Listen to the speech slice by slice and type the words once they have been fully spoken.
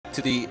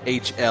to the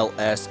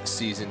HLS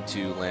Season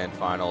 2 LAN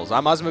Finals.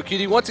 I'm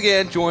Osmo once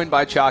again joined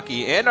by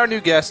Chalky and our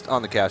new guest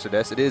on the caster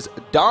desk. It is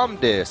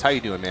WWLOS. How you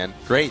doing, man?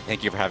 Great.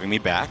 Thank you for having me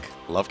back.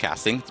 Love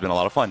casting. It's been a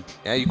lot of fun.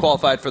 Yeah, you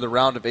qualified for the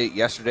round of 8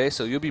 yesterday,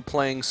 so you'll be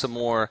playing some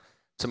more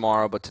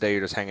tomorrow, but today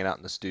you're just hanging out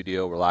in the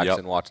studio,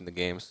 relaxing, watching the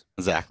games.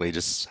 Exactly.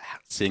 Just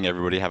seeing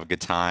everybody have a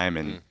good time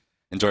and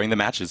enjoying the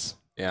matches.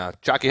 Yeah.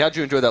 Chalky, how'd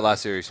you enjoy that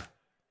last series?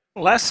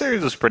 Last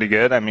series was pretty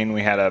good. I mean,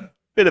 we had a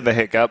bit of a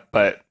hiccup,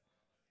 but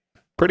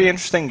pretty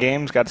interesting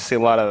games. Got to see a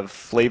lot of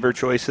flavor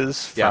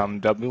choices from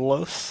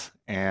WWLOS,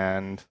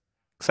 and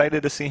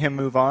excited to see him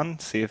move on,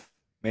 see if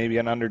maybe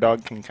an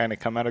underdog can kind of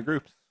come out of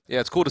groups. Yeah,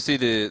 it's cool to see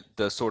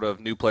the sort of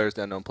new players,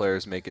 the unknown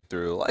players make it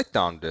through like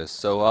WWLOS.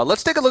 So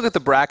let's take a look at the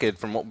bracket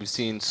from what we've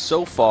seen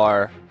so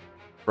far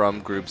from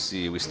Group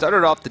C. We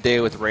started off the day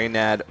with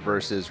Reynad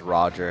versus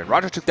Roger, and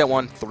Roger took that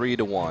one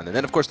 3-1. And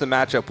then, of course, the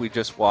matchup we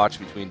just watched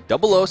between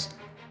WWLOS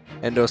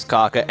and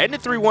Oskaka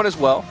ended 3-1 as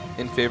well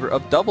in favor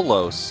of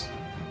WWLOS.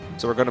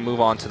 So we're going to move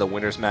on to the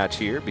winner's match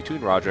here between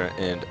Roger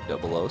and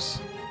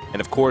WWLOS. And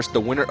of course, the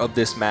winner of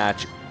this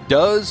match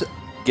does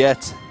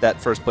get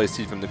that first place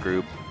seed from the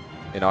group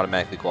and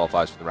automatically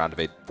qualifies for the round of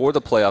 8 for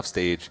the playoff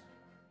stage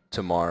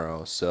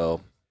tomorrow.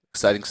 So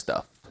exciting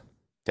stuff.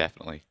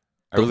 Definitely.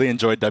 I really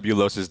enjoyed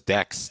WLOS's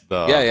decks.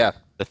 The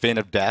Feint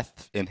of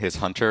Death in his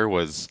Hunter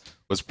was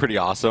pretty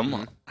awesome.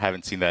 I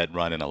haven't seen that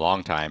run in a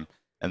long time.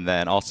 And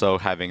then also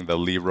having the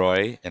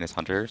Leroy in his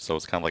Hunter, so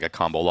it's kind of like a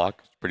combo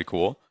lock. Pretty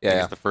cool. Yeah,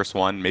 it's the first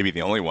one, maybe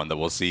the only one that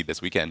we'll see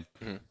this weekend.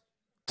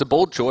 It's a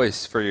bold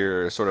choice for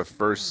your sort of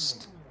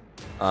first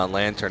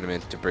LAN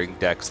tournament to bring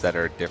decks that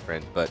are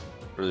different, but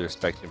really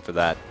respect him for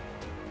that.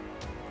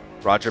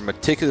 Roger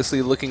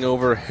meticulously looking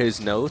over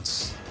his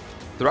notes.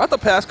 Throughout the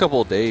past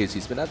couple of days,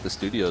 he's been at the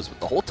studios, but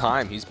the whole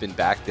time he's been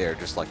back there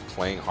just like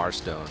playing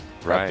Hearthstone,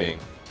 prepping.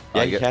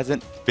 Yeah, he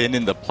hasn't been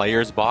in the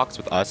player's box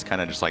with us, kind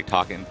of just like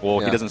talking. Well,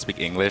 he doesn't speak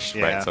English,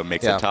 right? So it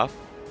makes it tough.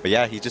 But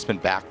yeah, he's just been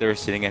back there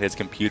sitting at his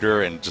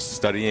computer and just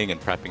studying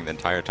and prepping the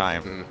entire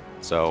time.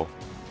 So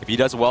if he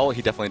does well,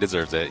 he definitely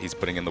deserves it. He's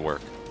putting in the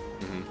work.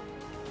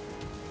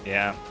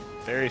 Yeah,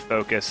 very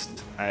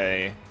focused.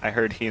 I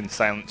heard he and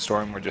Silent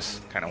Storm were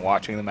just kind of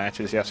watching the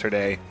matches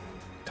yesterday,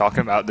 talking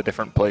about the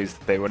different plays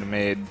that they would have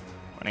made,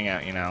 pointing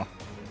out, you know,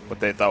 what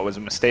they thought was a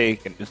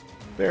mistake, and just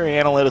very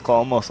analytical,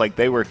 almost like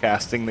they were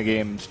casting the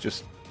games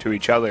just to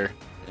each other.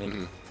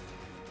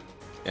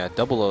 Yeah,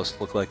 WWLOS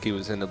looked like he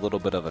was in a little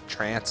bit of a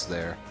trance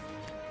there.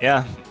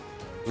 Yeah.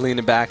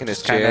 Leaning back in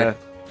his chair. Kind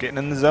of getting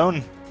in the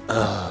zone.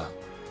 I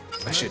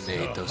shouldn't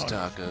have ate those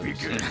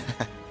tacos.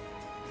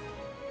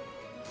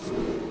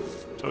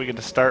 So we get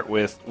to start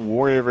with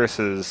Warrior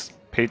versus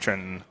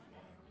Patron,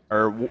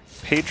 or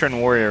Patron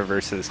Warrior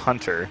versus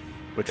Hunter,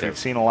 which we've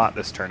seen a lot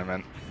this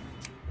tournament.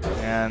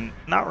 And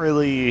not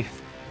really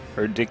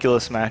a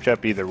ridiculous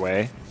matchup either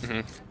way.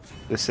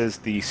 This is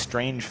the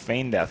Strange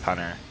Feint Death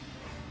Hunter.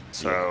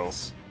 So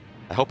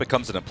I hope it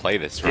comes into play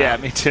this round. Yeah,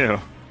 me too.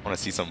 I want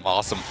to see some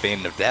awesome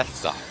Feint of Death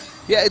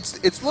stuff. Yeah,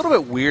 it's a little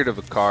bit weird of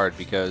a card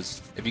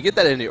because if you get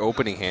that in your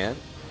opening hand,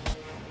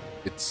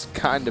 it's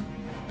kind of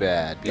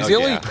bad. Because the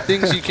only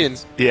things you can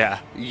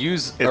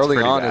use early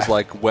on is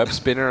like Web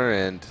Spinner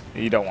and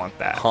you don't want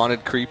that.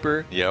 Haunted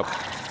Creeper. Yep.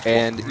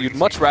 And you'd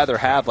much rather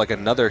have like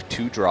another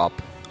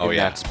 2-drop in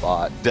that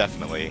spot.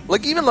 Definitely.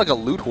 Like even like a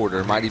Loot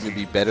Hoarder might even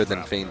be better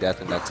than Feint Death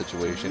in that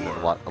situation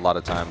a lot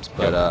of times.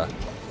 But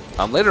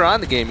later on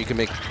in the game, you can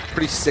make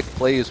pretty sick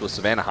plays with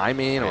Savannah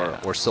Highmane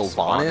or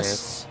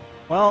Sylvanas.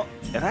 Well,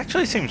 it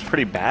actually seems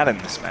pretty bad in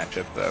this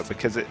matchup, though,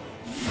 because it's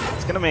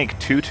going to make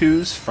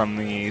 2-2s from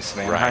the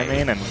Savannah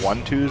Highmane and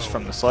 1-2s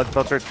from the Sludge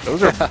Belcher.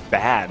 Those are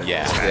bad.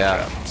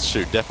 It's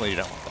true. Definitely you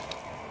don't want that.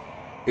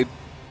 It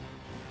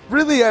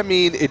really, I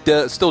mean,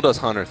 it still does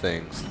Hunter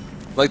things.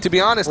 Like, to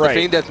be honest, the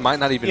Feint Death might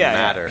not even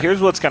matter.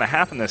 Here's what's going to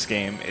happen this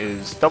game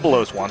is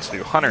WWLOS wants to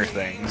do Hunter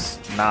things,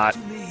 not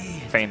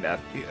Feint Death.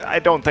 I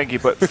don't think he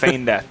put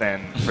Feint Death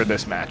in for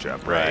this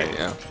matchup, right?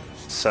 Yeah.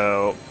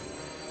 So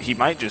he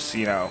might just,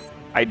 you know,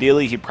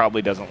 ideally he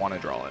probably doesn't want to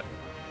draw it.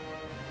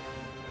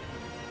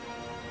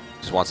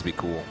 Just wants to be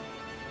cool.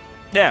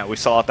 Yeah, we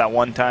saw it that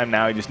one time.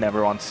 Now he just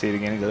never wants to see it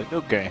again. He's like,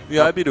 okay.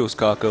 Yeah, I beat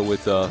Oskaka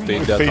with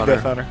Feint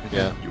Death Hunter.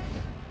 Yeah.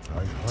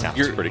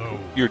 Sounds pretty cool.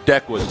 Your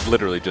deck was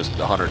literally just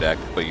the Hunter deck,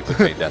 but you put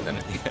Feint Death in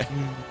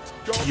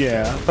it.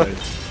 Yeah, but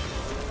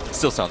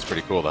still sounds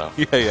pretty cool though.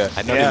 Yeah.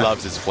 I know he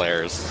loves his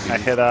flares. I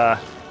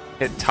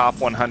hit top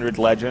 100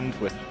 legend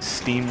with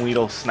Steam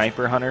Weedle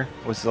Sniper Hunter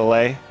was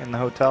Zalay in the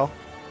hotel.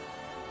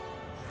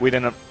 We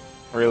didn't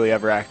really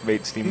ever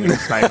activate Steam Weedle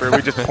Sniper.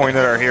 We just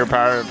pointed our hero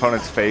power at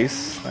opponent's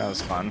face. That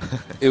was fun.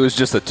 It was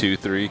just a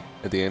 2-3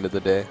 at the end of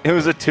the day. It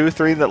was a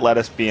 2-3 that let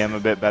us BM a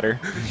bit better.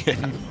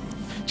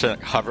 Trying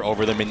to hover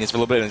over the minions for a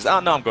little bit and oh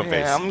no, I'm going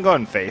face. Yeah, I'm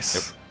going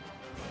face.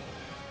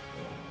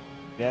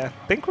 Yeah,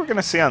 I think we're going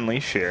to see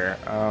Unleash here.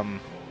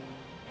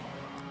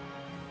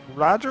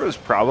 Roger was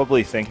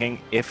probably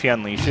thinking if he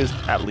unleashes,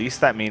 at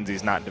least that means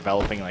he's not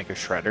developing like a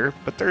Shredder,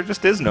 but there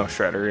just is no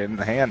Shredder in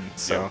the hand,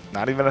 so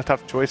not even a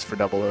tough choice for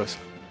WWLOS.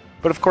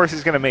 But of course,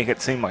 he's going to make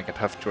it seem like a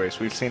tough choice.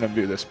 We've seen him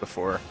do this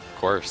before. Of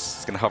course.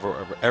 He's going to hover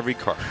over every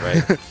card,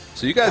 right?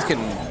 So you guys can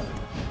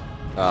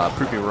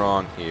prove me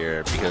wrong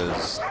here,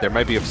 because there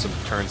might be some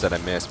turns that I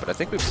missed, but I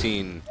think we've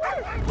seen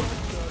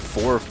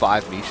 4 or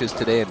 5 Mishas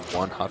today and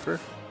 1 Huffer.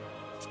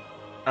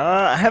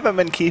 I haven't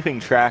been keeping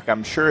track.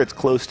 I'm sure it's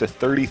close to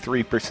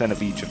 33%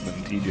 of each of them,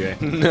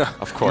 TJ. No.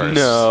 Of course.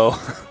 No.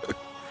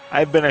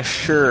 I've been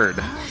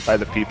assured by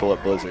the people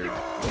at Blizzard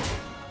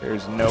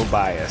there's no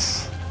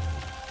bias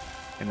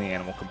in the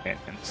animal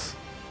companions.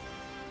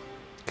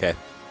 Okay.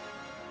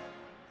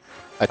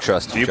 I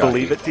trust you. Do you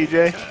believe it,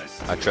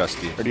 TJ? I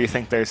trust you. Or do you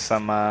think there's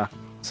some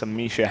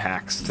Misha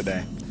hacks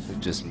today?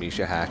 Just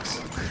Misha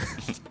hacks.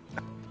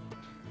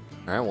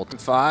 All right, we'll do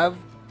 5.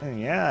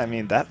 Yeah, I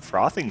mean, that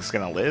frothing's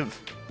going to live.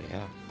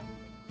 Yeah.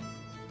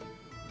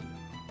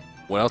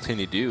 What else can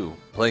you do?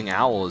 Playing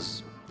Owl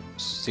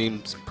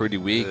seems pretty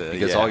weak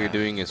because all you're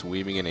doing is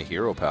weaving in a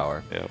hero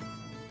power. Yep.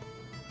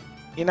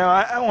 You know,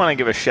 I want to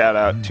give a shout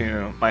out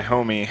to my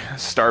homie,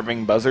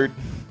 Starving Buzzard.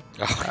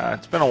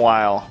 It's been a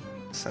while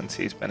since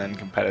he's been in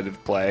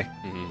competitive play.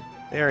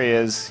 There he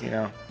is, you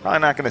know, probably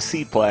not going to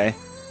see play.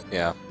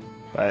 Yeah.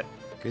 But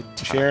good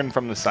cheering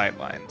from the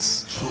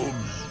sidelines.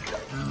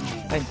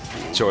 I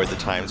enjoyed the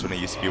times when it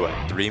used to be, what,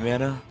 3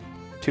 mana?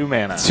 2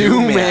 mana.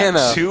 2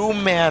 mana. 2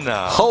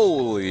 mana.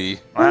 Holy.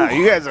 Wow,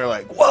 you guys are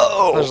like,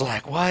 whoa. I was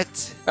like,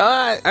 what?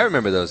 I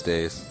remember those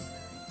days.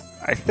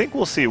 I think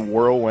we'll see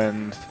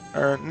Whirlwind.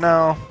 Or,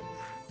 no.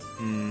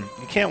 You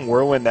can't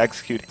Whirlwind,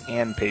 Execute,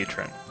 and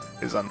Patron.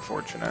 Is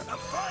unfortunate.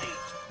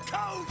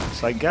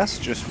 So I guess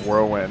just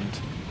Whirlwind.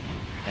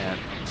 And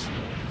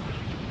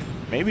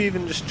maybe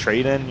even just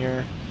trade in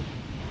your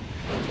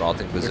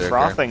Frothing Berserker.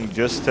 Frothing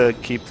just to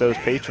keep those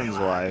patrons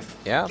alive.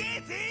 Yeah.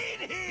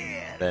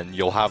 Then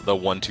you'll have the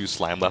 1/2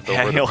 slime left over.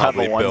 Yeah, to you'll have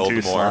probably a 1/2 build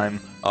more. slime.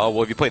 Oh,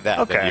 well, if you play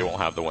that, then Okay. you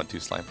won't have the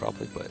 1/2 slime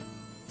probably, but...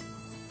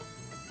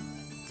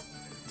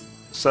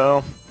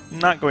 So, I'm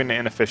not going to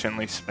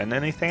inefficiently spin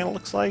anything, it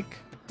looks like.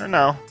 Or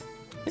no.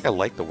 I think I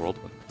like the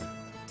Whirlwind.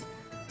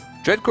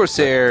 Dread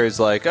Corsair is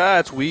like,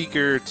 it's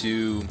weaker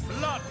to,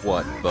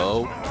 what,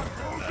 Bow?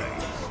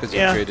 Because you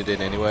traded it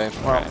anyway.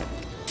 Well,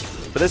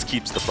 but this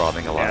keeps the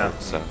frothing alive,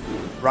 so...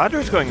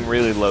 Roger's going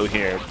really low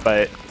here,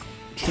 but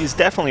he's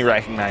definitely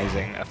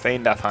recognizing a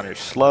Feign Death Hunter's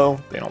slow.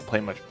 They don't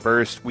play much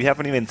burst. We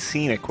haven't even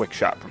seen a quick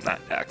shot from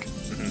that deck.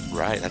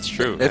 Right, that's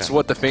true. It's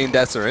what the Feign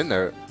Deaths are in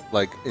there,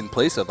 like, in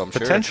place of, I'm sure.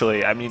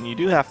 Potentially. I mean, you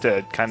do have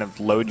to kind of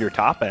load your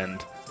top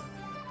end.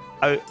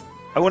 I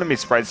wouldn't be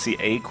surprised to see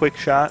a quick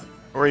shot,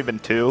 or even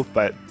 2,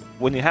 but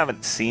when you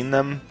haven't seen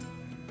them,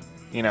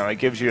 you know, it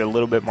gives you a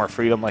little bit more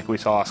freedom, like we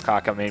saw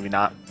Osaka maybe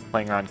not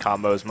playing around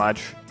combos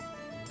much.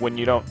 When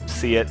you don't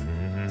see it,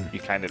 you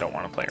kind of don't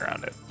want to play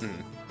around it.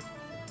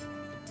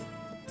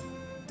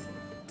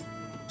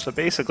 So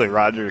basically,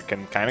 Roger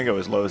can kind of go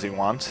as low as he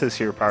wants. His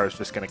hero power is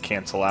just going to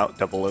cancel out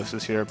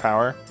WWLOS's hero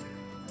power.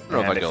 I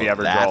don't know and if he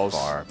ever draws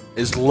far.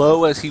 As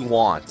low as he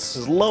wants.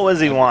 As low as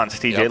he wants,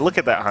 TJ. Yep. Look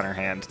at that Hunter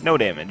hand. No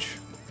damage.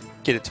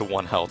 Get it to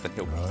 1 health and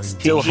he'll be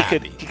still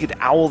happy. He could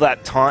owl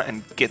that taunt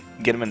and get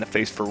him in the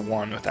face for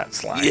 1 with that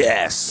slime.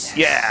 Yes.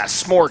 Yeah,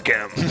 smork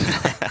him.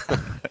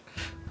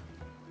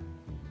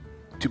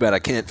 Too bad I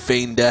can't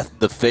Feign Death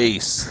the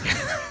face.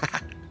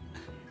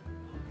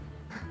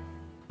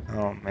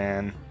 Oh,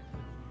 man.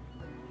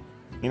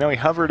 You know, he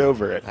hovered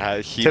over it.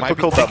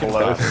 Typical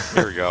WWLOS.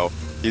 Here we go.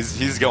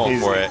 He's going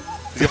for it.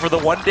 He's going for the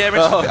 1 damage?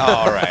 All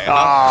right.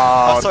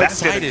 Oh, I'm so that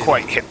excited. didn't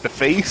quite hit the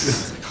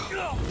face.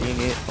 Dang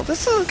it. Well,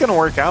 this isn't going to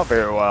work out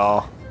very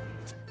well.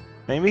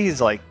 Maybe he's,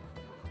 like,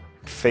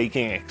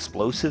 faking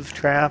explosive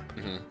trap.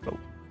 Oh.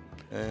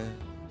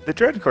 The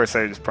Dread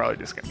Corsair is probably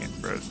just going to get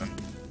frozen.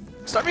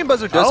 Starving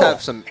Buzzard does have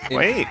some...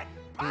 Wait.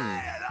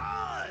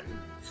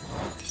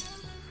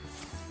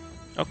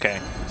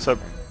 Okay, so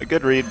a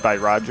good read by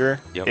Roger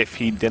if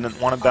he didn't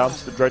want to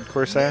bounce the Dread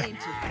Corsair.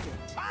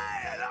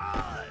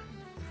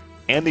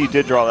 And he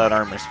did draw that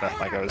Armor Smith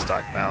like I was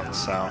talking about,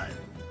 so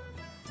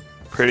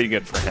pretty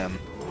good for him.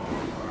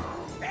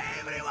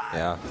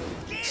 Yeah.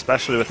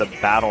 Especially with a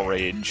Battle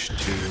Rage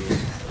to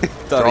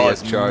Thought draw he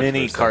as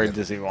many cards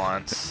as he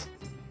wants.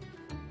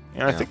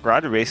 You know, I think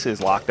Roger basically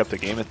has locked up the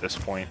game at this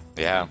point.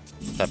 Yeah,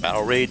 that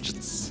Battle Rage,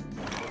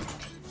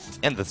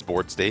 and this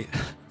board state.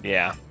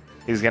 Yeah.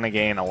 He's going to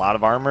gain a lot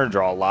of armor,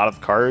 draw a lot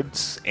of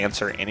cards,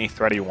 answer any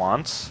threat he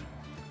wants.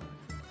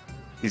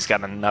 He's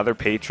got another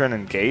Patron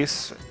and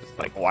Gase.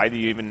 Like, why do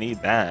you even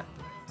need that?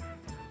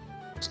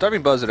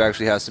 Starving Buzzard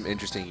actually has some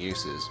interesting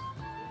uses.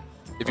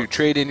 If you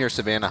trade in your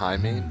Savannah High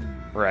main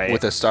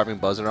with a Starving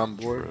Buzzard on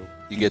board,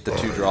 you get the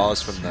 2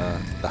 draws from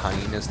the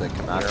hyenas that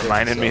come out of it.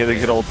 Reminded me of the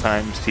good old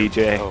times,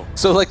 TJ. Oh.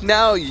 So, like,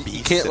 now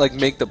you can't, like,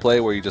 make the play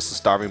where you just a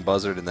Starving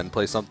Buzzard and then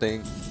play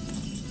something.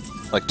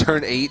 Like,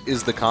 turn 8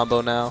 is the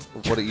combo now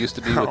of what it used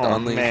to be with the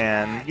Unleash. Oh,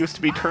 man. It used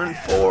to be turn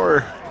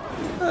 4.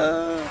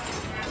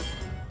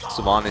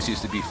 Sylvanas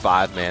used to be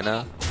 5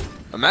 mana.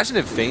 Imagine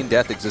if Feign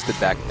Death existed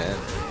back then.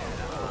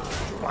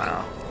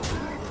 Wow.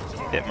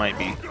 It might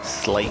be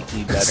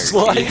slightly better.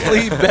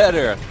 Slightly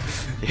better.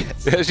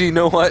 Yes. Actually, you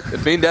know what?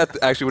 Feign Death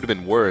actually would have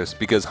been worse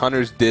because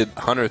Hunters did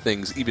Hunter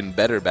things even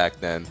better back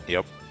then.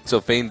 Yep.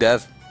 So Feign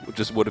Death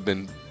just would have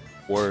been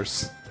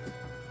worse.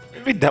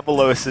 Maybe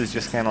WWLOS is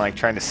just kind of like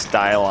trying to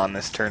style on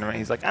this tournament.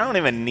 He's like, I don't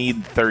even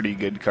need 30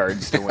 good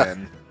cards to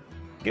win.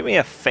 Give me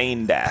a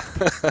Feign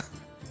Death.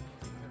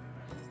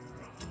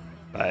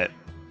 But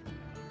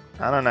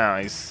I don't know.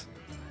 He's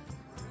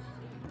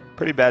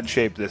pretty bad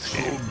shape this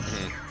game.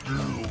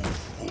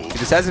 He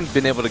just hasn't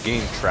been able to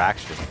gain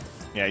traction.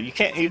 Yeah, you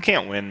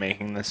can't win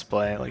making this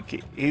play.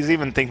 Like he's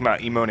even thinking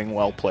about emoting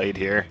well played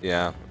here.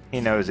 Yeah. He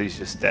knows he's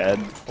just dead.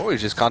 Or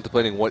he's just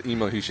contemplating what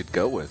emo he should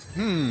go with.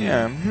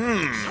 Yeah.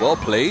 Well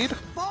played?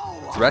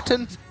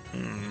 Threatened?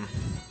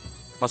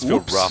 Must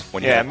feel rough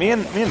when you Yeah, me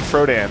and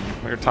Frodan,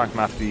 we were talking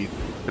about the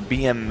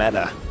BM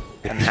meta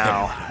and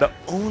how the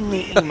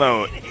only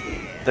emote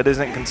that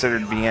isn't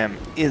considered BM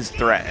is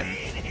threaten.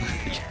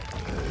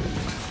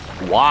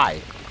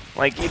 Why?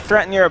 Like, you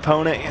threaten your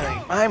opponent, you're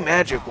like, my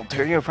magic will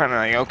tear your opponent.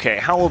 Like, okay,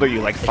 how old are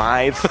you? Like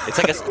 5?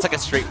 it's like a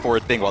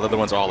straightforward thing, while the other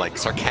ones are all like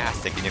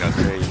sarcastic and it's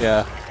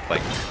very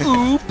like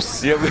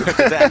Oops. yeah,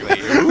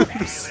 exactly.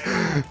 Oops.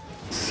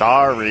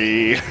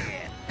 Sorry.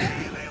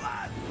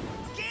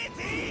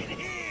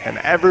 And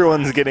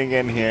everyone's getting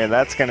in here.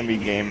 That's gonna be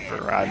game for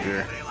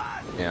Roger.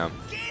 Yeah.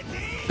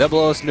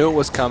 WWLOS knew it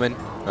was coming.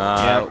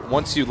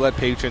 Once you let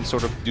patrons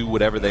sort of do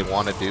whatever they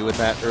want to do in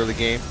that early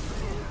game,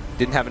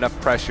 didn't have enough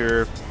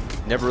pressure,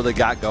 never really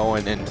got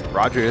going, and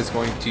Roger is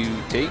going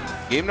to take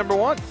game number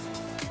 1.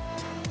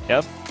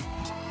 Yep.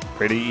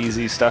 Pretty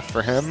easy stuff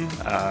for him.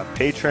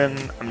 Patron,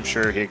 I'm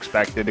sure he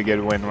expected to get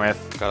a win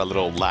with. Got a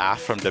little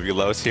laugh from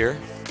WWLOS here.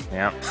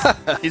 Yeah.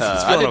 He's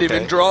I feeling didn't okay.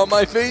 even draw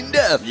my Feign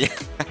Death. Yeah.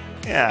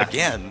 Yeah.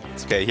 Again,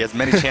 it's okay. He has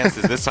many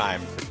chances this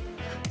time,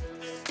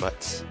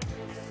 but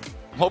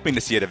I'm hoping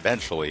to see it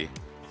eventually.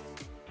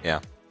 Yeah.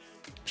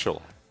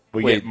 Sure.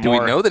 Wait, do we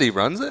know that he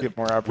runs it? Get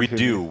more We opportunity.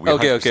 do. We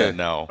Okay, 100% okay.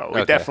 know. Oh,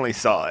 we Okay. definitely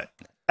saw it.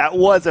 That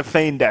was a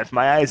Feign Death.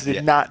 My eyes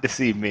did not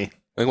deceive me.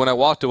 Like when I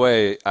walked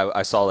away,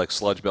 I saw like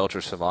Sludge Belcher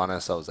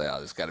Sylvanas. I was like, oh,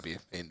 there's got to be a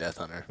Feign Death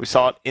Hunter. We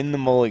saw it in the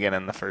mulligan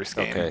in the first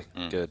game. Okay,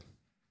 good.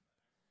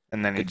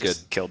 And then he Good,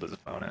 just killed his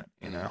opponent,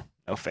 you know.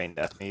 No Feign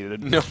Death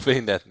needed. No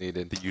Feign Death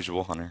needed. The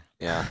usual Hunter.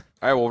 Yeah.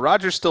 All right, well,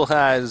 Roger still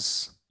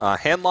has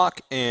Handlock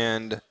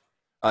and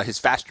his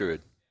Fast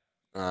Druid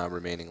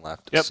remaining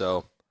left. Yep.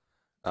 So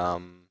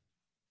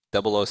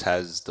WWLOS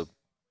has the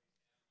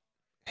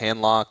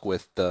Handlock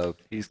with the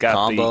He's got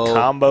combo. the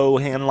combo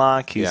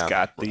handlock. He's Yeah,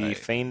 got the right.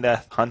 Feign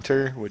Death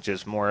Hunter, which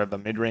is more of a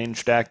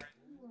mid-range deck.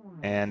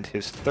 And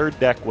his third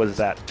deck was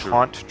that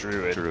Taunt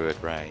Druid. Druid,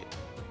 right.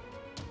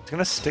 He's going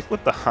to stick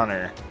with the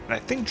Hunter. And I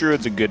think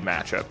Druid's a good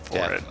matchup for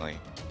Definitely.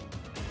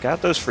 it.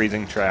 Got those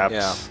freezing traps.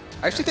 Yeah.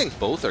 I actually think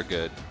both are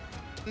good.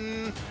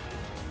 I'm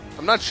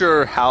not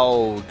sure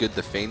how good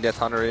the Feign Death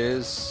Hunter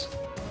is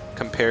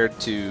compared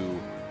to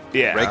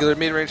regular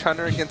mid-range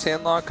Hunter against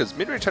Handlock, because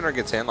mid-range Hunter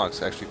against Handlock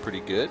is actually pretty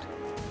good.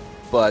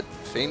 But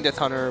Feign Death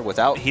Hunter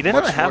without He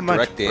didn't much have more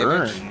much direct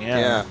burn, damage.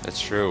 yeah. That's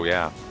true,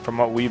 yeah. From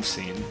what we've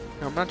seen.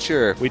 I'm not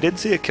sure. We did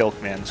see a Kill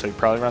Command, so he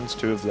probably runs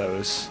 2 of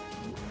those.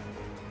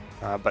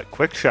 But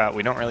Quick Shot,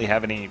 we don't really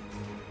have any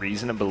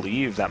reason to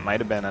believe that might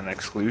have been an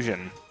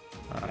exclusion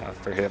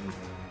for him.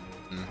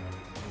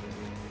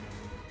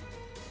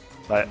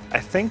 But I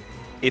think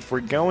if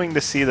we're going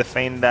to see the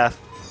Feign Death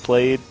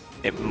played,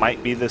 it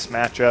might be this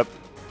matchup.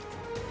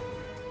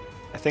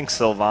 I think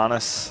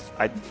Sylvanas,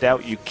 I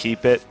doubt you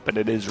keep it, but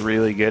it is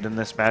really good in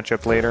this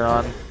matchup later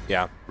on,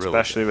 Yeah. Really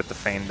especially with the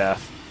Feign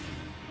Death.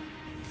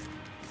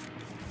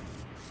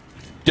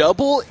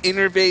 Double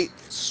Innervate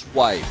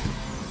Swipe.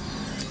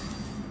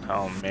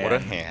 Oh, man. What a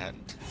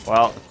hand.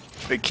 Well,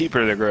 the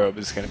Keeper of the Grove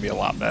is going to be a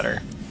lot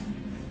better.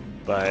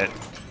 But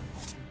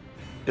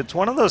it's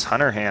one of those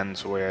Hunter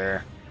hands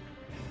where,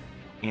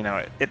 you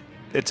know,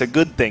 it's a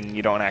good thing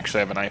you don't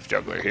actually have a Knife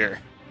Juggler here.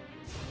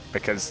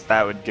 Because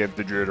that would give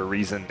the Druid a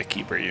reason to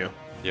Keeper you.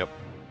 Yep.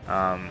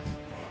 I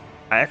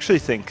actually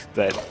think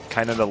that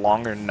kind of the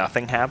longer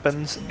nothing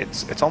happens,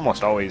 it's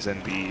almost always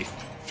in the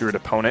Druid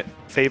opponent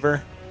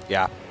favor.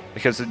 Yeah.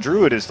 Because the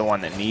Druid is the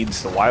one that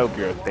needs the wild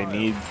growth. They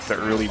need the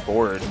early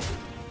board.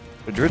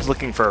 The Druid's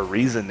looking for a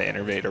reason to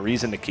innervate, a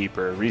reason to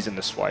keeper, a reason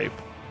to swipe.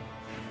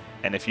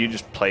 And if you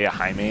just play a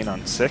high main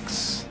on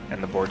 6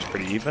 and the board's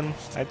pretty even,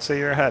 I'd say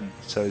you're ahead.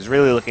 So he's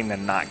really looking to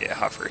not get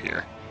Huffer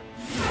here.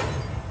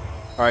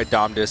 All right,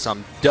 Domdus,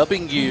 I'm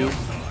dubbing you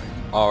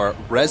our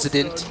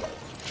resident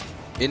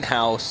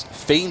in-house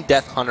Feign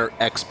Death Hunter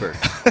expert.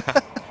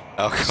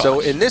 So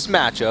in this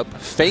matchup,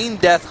 Feign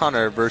Death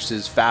Hunter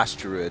versus Fast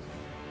Druid,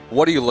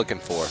 what are you looking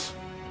for?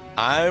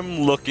 I'm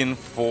looking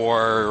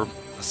for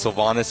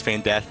Sylvanas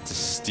Feign Death to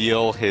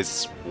steal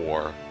his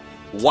war.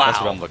 Wow.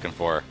 That's what I'm looking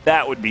for.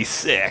 That would be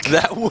sick.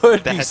 That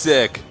would be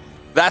sick.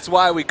 That's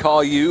why we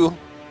call you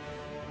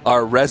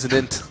our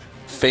resident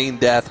Feign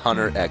Death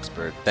Hunter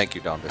expert. Thank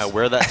you, Domdus. I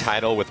wear that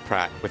title with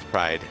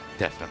pride,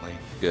 definitely.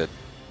 Good.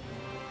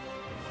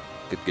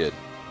 Good.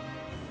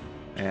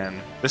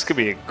 And this could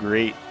be a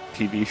great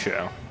TV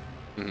show.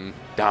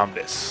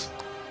 Domdus.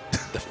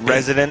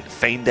 resident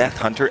Feign Death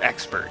Hunter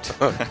expert.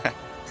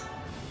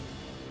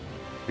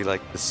 Be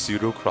like the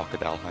pseudo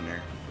crocodile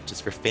hunter, which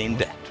is for Feign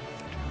Death.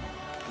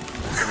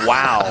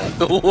 Wow.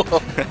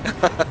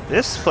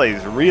 This play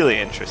is really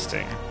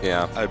interesting.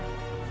 Yeah.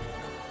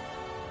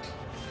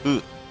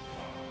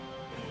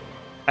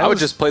 I would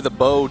just play the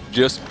bow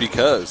just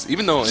because,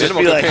 even though just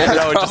Animal be like,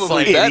 Companion is just probably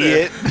like better.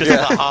 idiot.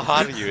 Just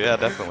ha to you, yeah,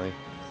 definitely.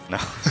 No.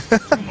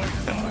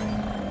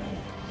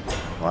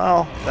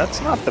 Well,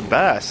 that's not the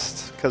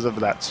best because of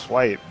that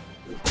swipe.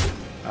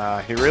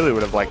 He really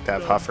would have liked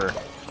that puffer.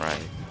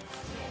 Right.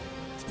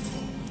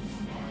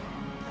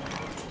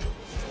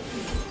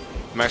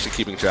 I'm actually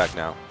keeping track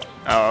now.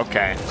 Oh,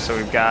 okay. So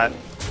we've got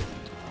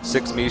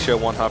 6 Misha,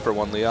 1 Huffer,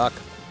 1 Leok.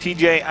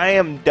 TJ, I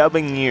am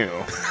dubbing you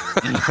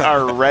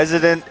our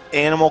resident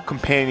Animal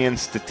Companion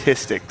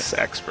statistics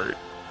expert.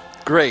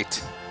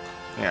 Great.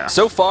 Yeah.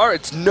 So far,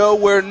 it's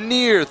nowhere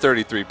near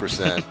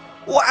 33%.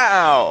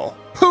 Wow.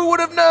 Who would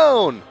have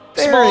known?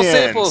 Variance. Small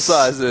sample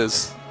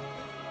sizes.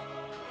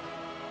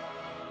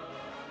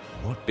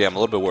 Yeah, I'm a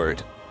little bit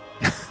worried.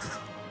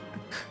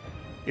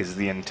 Is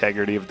the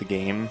integrity of the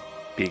game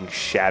being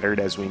shattered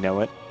as we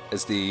know it?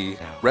 As the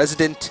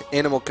resident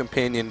Animal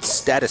Companion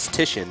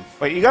statistician.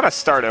 Wait, you gotta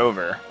start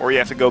over, or you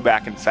have to go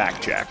back and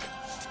fact check.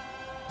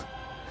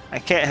 I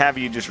can't have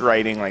you just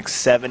writing like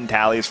 7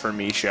 tallies for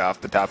Misha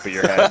off the top of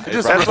your head.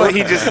 That's what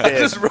he just did. I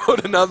just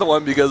wrote another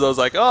one because I was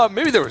like, oh,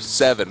 maybe there were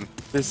 7.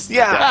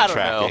 Yeah, I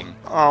don't know.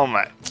 Oh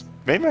my.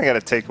 Maybe I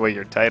gotta take away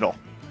your title.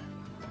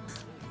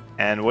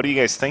 And what do you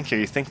guys think here?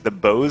 You think the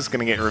bow's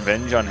gonna get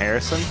revenge on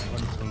Harrison?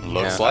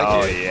 Looks Yeah. like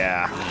Oh it.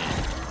 yeah.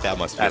 That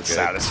must feel That's good.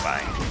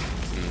 satisfying.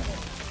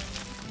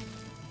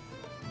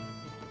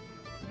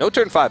 No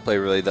turn 5 play,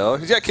 really, though.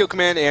 He's got kill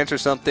command to answer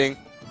something.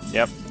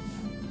 Yep.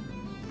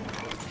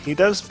 He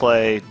does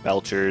play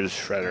Belchers,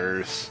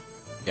 Shredders.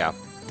 Yeah.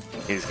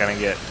 He's gonna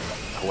get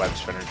a web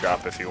spinner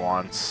drop if he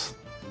wants.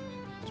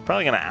 He's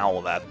probably gonna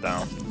owl that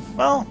though.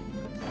 Well,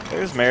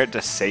 there's merit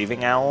to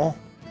saving owl,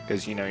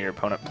 because you know your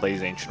opponent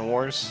plays Ancient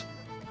Wars.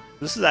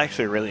 This is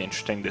actually a really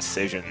interesting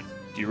decision.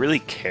 Do you really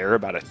care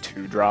about a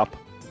 2-drop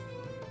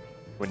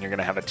when you're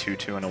gonna have a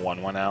 2/2 and a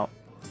 1/1 out?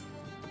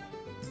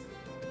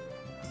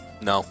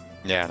 No.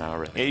 Yeah, no,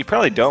 really. Yeah, you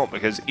probably don't,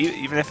 because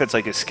even if it's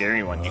like a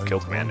scary one, you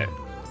kill command it.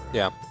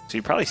 Yeah. So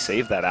you probably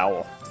save that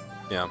owl.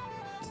 Yeah.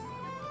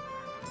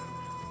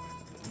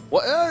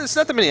 Well, it's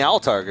not that many owl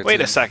targets.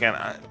 Wait a second.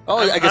 I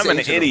guess I'm an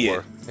Ancient of idiot.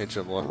 War. Ancient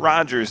of War.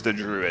 Roger's the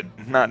druid,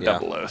 not Yeah.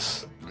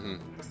 WWLOS.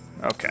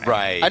 Okay.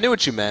 Right. I knew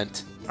what you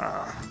meant.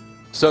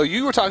 So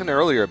you were talking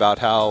earlier about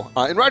how,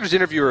 in Roger's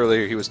interview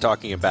earlier, he was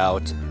talking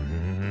about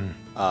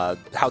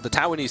how the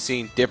Taiwanese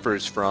scene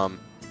differs from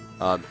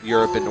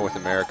Europe and North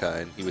America,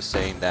 and he was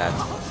saying that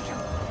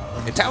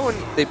in Taiwan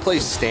they play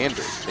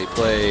standard. They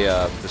play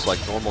just like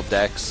normal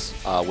decks.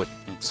 With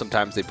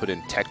sometimes they put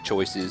in tech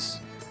choices,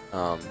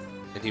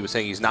 and he was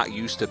saying he's not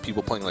used to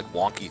people playing like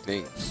wonky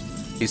things.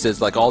 He says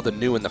like all the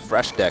new and the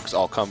fresh decks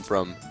all come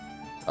from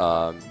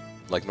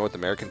like North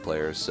American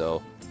players.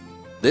 So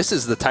this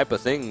is the type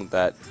of thing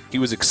that he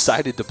was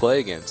excited to play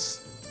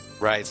against.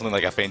 Right, something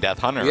like a Feign Death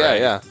Hunter, Yeah,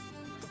 right? yeah.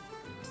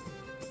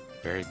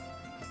 Very.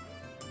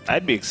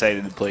 I'd be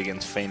excited to play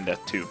against Feign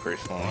Death too,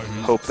 personally.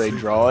 Hope they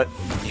draw it.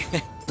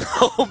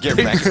 Get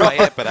wrecked by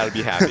it, but I'd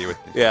be happy with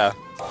it. Yeah.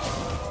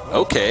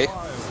 Okay.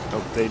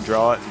 Hope they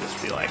draw it and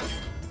just be like,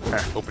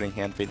 Opening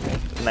hand Feign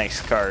Death.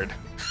 nice card.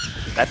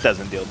 That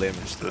doesn't deal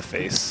damage to the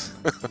face.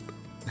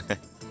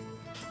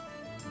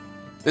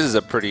 This is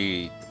a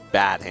pretty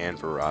bad hand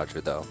for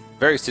Roger, though.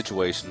 Very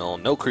situational.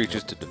 No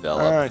creatures to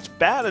develop. It's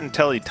bad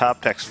until he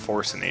top decks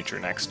Force of Nature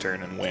next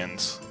turn and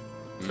wins.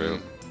 True.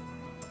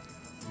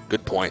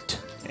 Good point.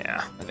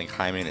 Yeah. I think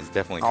Hyman is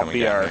definitely I'll coming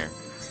be down our here.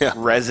 Yeah.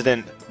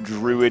 resident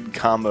druid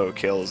combo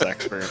kills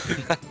expert.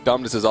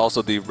 Dominus is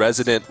also the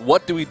resident.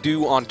 What do we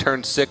do on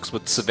turn 6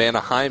 with Savannah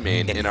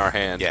Highmane in our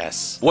hand?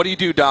 Yes. What do you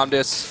do,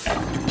 Domdus?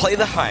 Play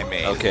the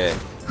Hyman. Okay.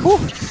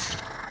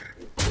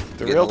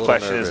 The Getting a real little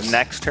question nervous. is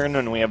next turn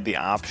when we have the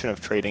option of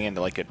trading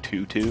into like a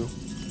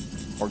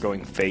 2/2 or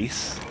going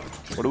face,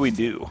 what do we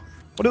do?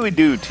 What do we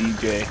do,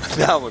 TJ?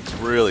 That one's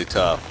really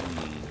tough.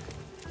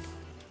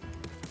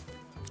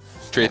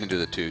 Straight into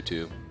the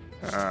 2/2.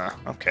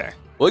 Okay.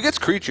 Well, it gets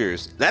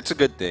creatures. That's a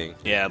good thing.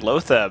 Yeah,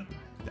 Lothab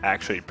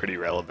actually pretty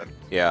relevant.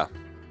 Yeah.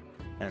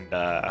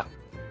 And,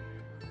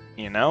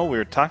 you know, we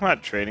were talking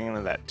about trading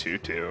into that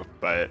 2/2,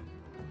 but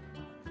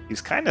he's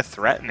kind of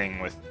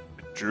threatening with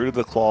Druid of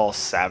the Claw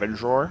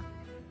Savage Roar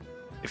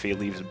if he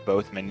leaves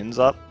both minions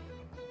up.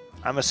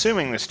 I'm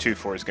assuming this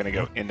 2/4 is going to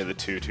go into the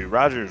 2/2.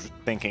 Roger's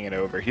thinking it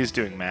over. He's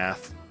doing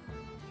math.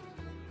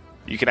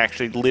 You can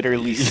actually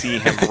literally see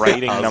him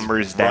writing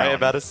numbers down. Right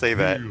about to say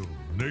that.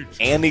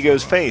 And he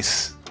goes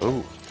face.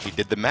 Oh, he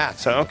did the math.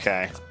 So,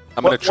 okay.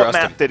 I'm going to trust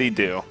What math him. did he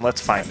do?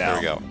 Let's find There out.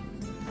 we go.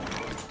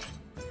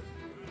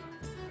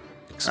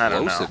 I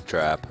don't know. Explosive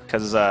trap.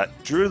 Because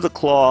Druid of the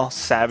Claw,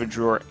 Savage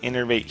Roar,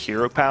 Innervate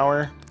Hero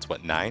Power It's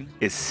what, 9?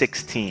 is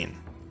 16.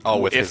 Oh,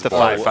 with if his the ball.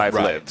 5/5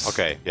 Right. lives.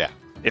 Okay, yeah.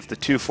 If the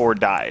 2/4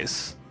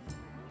 dies.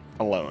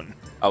 alone.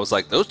 I was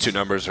like, those two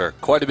numbers are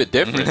quite a bit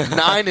different.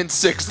 9 and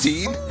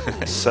 16.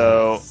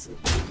 So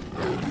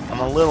I'm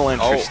a little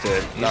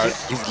interested.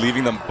 He's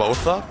leaving them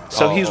both up?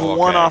 So he's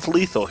one off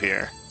lethal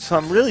here. So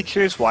I'm really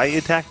curious why he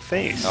attacked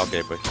face.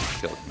 Okay, but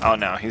he's killed. Oh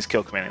no, he's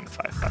kill commanding the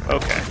 5/5.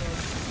 Okay.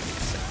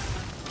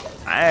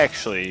 I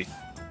actually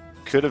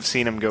could have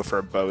seen him go for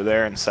a bow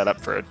there and set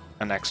up for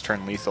a next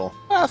turn lethal.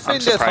 I'm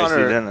Death surprised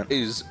Hunter he didn't.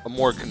 is a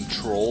more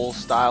control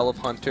style of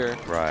Hunter.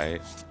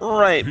 Right.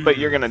 Right, but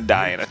you're going to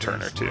die in a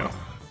turn or two.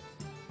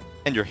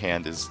 And your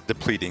hand is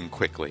depleting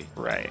quickly.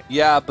 Right.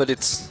 Yeah, but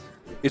it's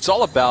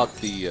all about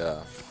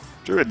the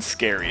Druid's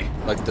scary.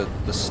 like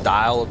the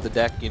style of the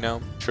deck, you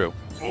know? True.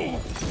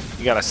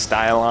 You got a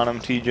style on him,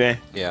 TJ?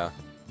 Yeah.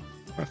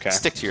 Okay.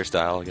 Stick to your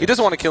style. He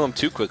doesn't want to kill him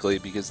too quickly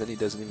because then he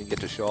doesn't even get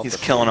to show off. He's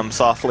killing him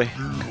softly.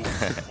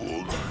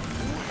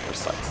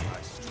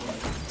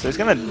 So he's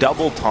going to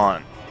double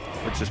taunt,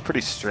 which is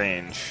pretty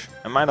strange.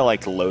 I might have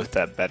liked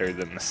Lotheb better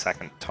than the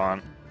second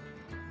taunt.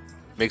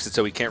 Makes it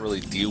so he can't really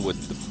deal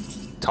with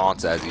the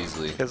taunts as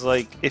easily. Because,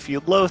 like, if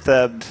you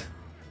Lothebbed,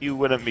 you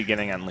wouldn't be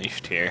getting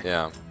Unleashed here.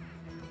 Yeah.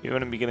 You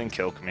wouldn't be getting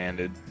Kill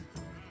Commanded.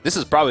 This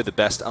is probably the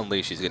best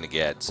Unleash he's going to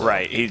get. So.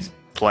 Right, he's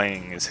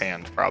playing his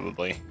hand,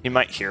 probably. He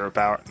might Hero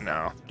Power.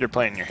 No, you're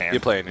playing your hand.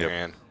 You're playing your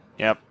hand.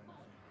 Yep.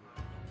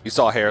 You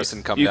saw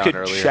Harrison come down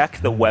earlier. You could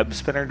check the Web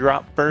Spinner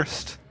drop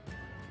first.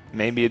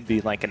 Maybe it'd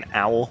be like an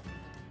Owl.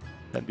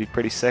 That'd be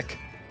pretty sick.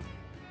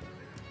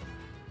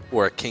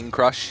 Or a King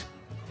Crush.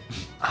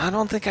 I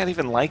don't think I'd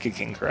even like a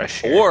King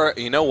Crush here. Or,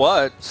 you know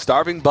what?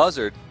 Starving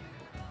Buzzard.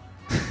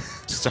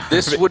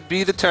 This would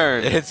be the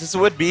turn. This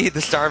would be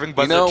the Starving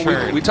Buzzard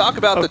turn. We talk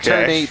about the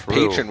turn 8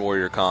 True. Patron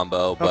Warrior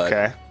combo, but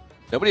okay.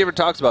 nobody ever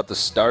talks about the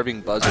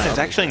Starving Buzzard. He's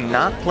actually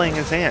not playing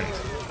his hand.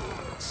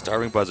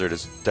 Starving Buzzard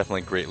is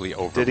definitely greatly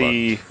overlooked. Did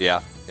he...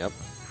 Yeah, yep.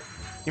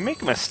 You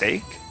make a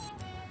mistake?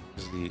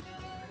 He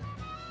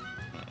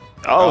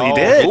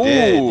did.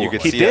 did. You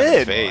could see it on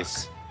his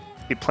face.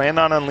 He planned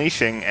on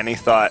unleashing, and he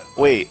thought,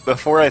 wait,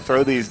 before I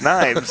throw these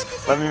knives,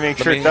 let me make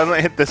sure it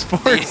doesn't hit this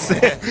force.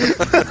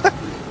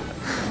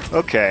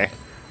 Okay.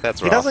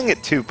 That's He rough. doesn't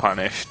get too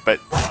punished, but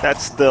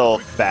that's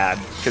still bad,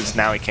 because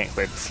now he can't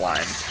clear the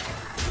slime.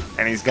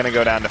 And he's going to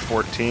go down to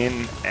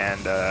 14,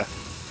 and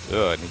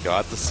Good, and he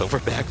got the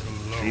silverback.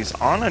 he's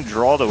on a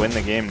draw to win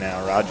the game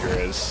now, Roger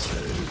is.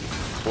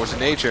 Force of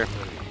nature.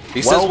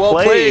 He Well says well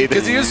played played.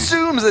 because he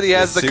assumes that he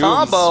has the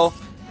combo.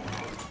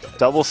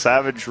 Double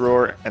Savage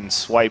Roar and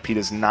Swipe he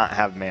does not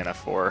have mana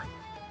for.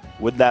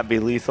 Would that be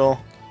lethal?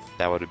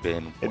 That would have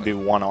been... It'd be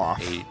one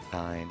off. 8,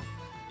 9...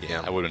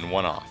 Yeah. That would have been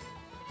one off.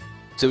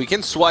 So we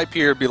can swipe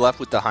here, be left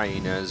with the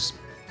Hyenas,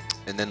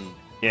 and then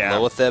Yeah.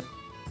 Loetheb,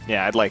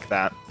 Yeah, I'd like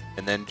that.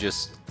 and then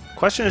just...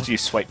 Question is, do you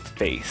swipe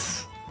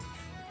face?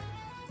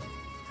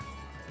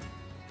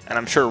 And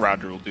I'm sure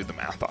Roger will do the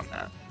math on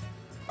that.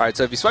 All right,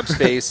 so if he swipes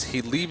face,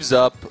 he leaves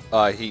up,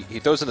 he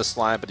throws in a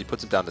slime, but he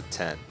puts him down to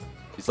 10.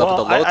 He's left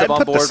with the Loetheb I'd on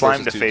put board the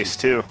slime versus to 2-2. face,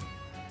 too.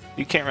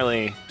 You can't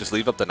really... Just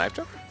leave up the Knife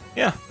Trap?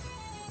 Yeah.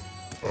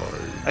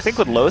 I think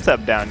with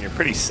Lotheb down, you're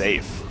pretty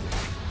safe.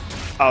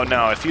 Oh,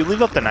 no, if you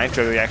leave up the Knife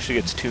Trap, he actually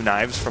gets 2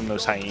 knives from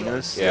those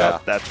Hyenas. Yeah.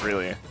 That's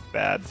really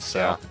bad, so...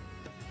 Yeah.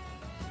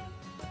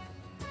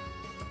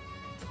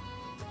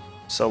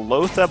 So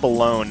Lotheb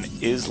alone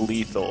is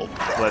lethal,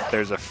 but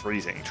there's a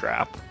freezing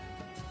trap.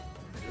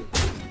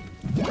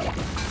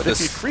 But if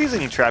you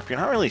freezing trap, you're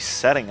not really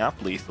setting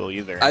up lethal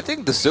either. I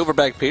think the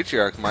Silverback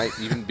Patriarch might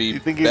even be You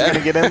think he's going to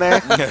get in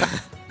there?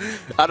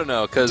 I don't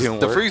know, because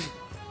the freeze...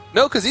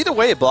 No, because either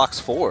way it blocks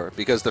 4,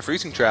 because the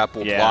freezing trap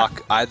will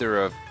block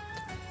either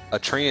a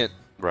Treant.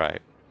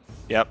 Right.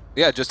 Yep.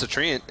 Yeah, just a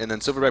Treant, and then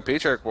Silverback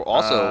Patriarch will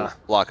also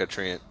block a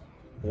Treant.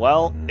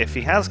 Well, if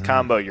he has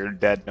combo, you're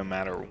dead no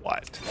matter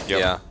what. Yep.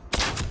 Yeah.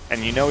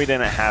 And you know he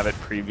didn't have it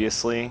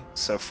previously,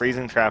 so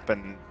freezing trap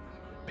and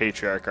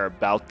Patriarch are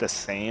about the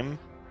same.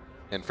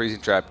 And freezing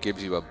trap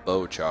gives you a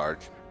bow charge.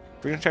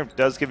 Freezing trap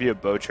does give you a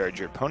bow charge.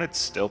 Your opponent's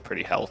still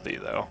pretty healthy,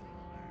 though.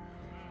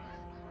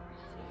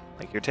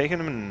 Like, you're taking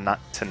him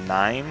to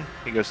 9.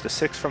 He goes to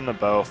 6 from the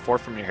bow, 4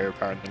 from your hero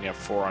power, and then you have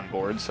 4 on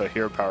board, so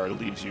hero power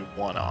leaves you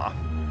 1 off.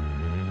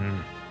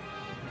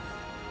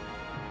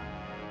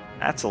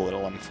 That's a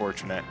little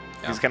unfortunate.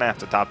 Yeah. He's going to have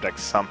to top deck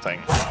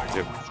something.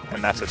 Yep.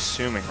 And that's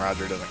assuming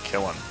Roger doesn't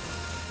kill him.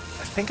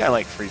 I think I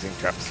like freezing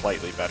trap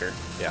slightly better.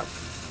 Yeah.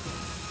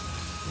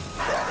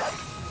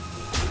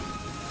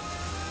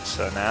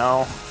 So now,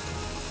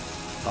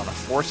 on a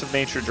Force of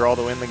Nature draw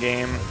to win the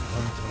game,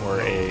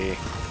 or a...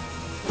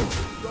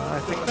 I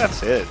think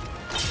that's it.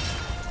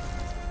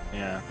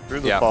 Yeah,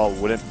 through the ball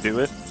wouldn't do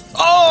it.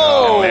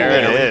 Oh! And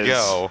there it we is.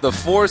 go. The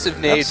Force of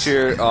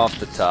Nature off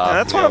the top. And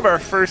that's one of our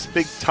first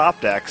big top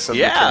decks of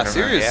the Yeah, tournament.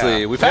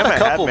 seriously. Yeah. We've We had a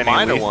haven't couple many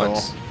minor lethal.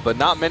 ones, but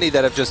not many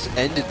that have just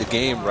ended the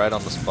game right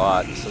on the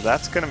spot. So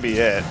that's going to be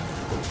it.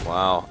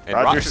 Wow. And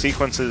Roger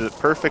sequences it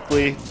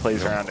perfectly,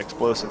 plays around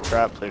Explosive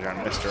Trap, plays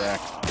around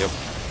Misdirect. Yep.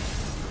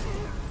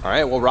 All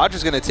right, well,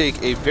 Roger's going to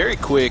take a very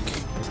quick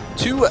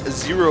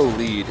 2-0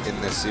 lead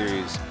in this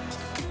series.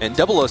 And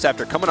WWLOS,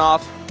 after coming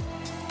off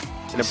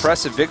an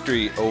impressive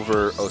victory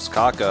over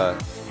Osaka.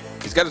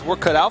 He's got his work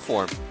cut out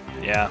for him.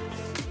 Yeah.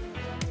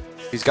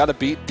 He's got to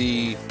beat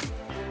the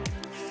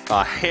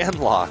hand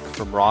lock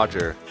from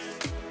Roger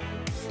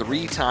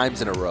 3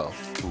 times in a row.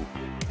 Ooh.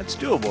 That's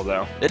doable,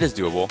 though. It is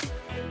doable.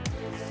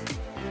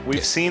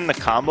 We've seen the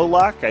combo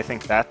lock. I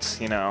think that's,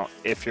 you know,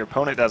 if your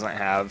opponent doesn't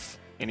have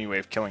any way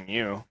of killing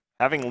you,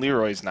 having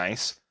Leroy's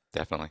nice.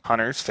 Definitely.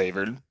 Hunter's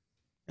favored.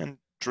 And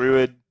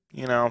Druid,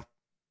 you know,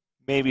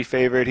 maybe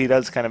favored. He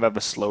does kind of have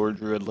a slower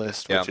Druid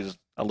list, which is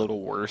a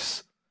little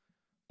worse.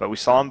 But we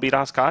saw him beat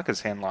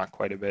Osaka's hand lock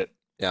quite a bit.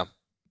 Yeah.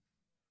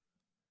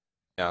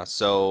 Yeah,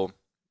 so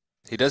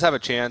he does have a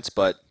chance,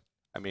 but,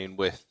 I mean,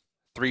 with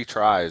 3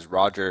 tries,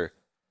 Roger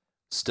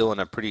still in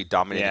a pretty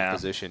dominating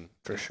position.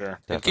 For sure.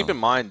 And keep in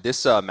mind,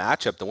 this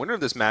matchup, the winner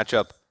of this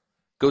matchup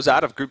goes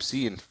out of Group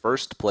C in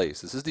first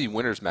place. This is the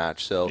winner's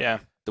match, so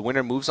the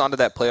winner moves on to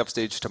that playoff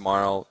stage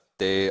tomorrow.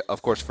 They,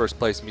 of course, first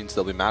place means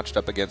they'll be matched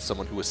up against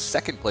someone who was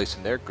second place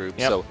in their group,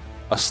 so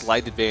a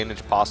slight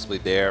advantage possibly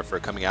there for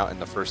coming out in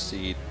the first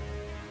seed.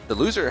 The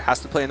loser has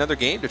to play another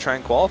game to try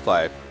and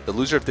qualify. The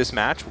loser of this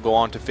match will go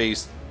on to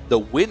face the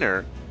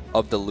winner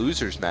of the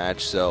loser's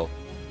match, so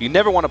you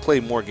never want to play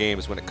more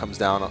games when it comes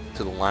down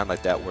to the line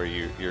like that where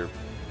you're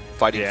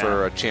fighting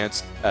for a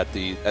chance at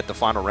the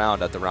final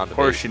round, at the round of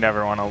 8. Of course, you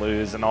never want to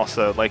lose, and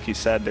also, like you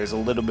said, there's a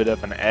little bit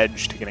of an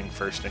edge to getting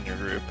first in your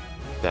group.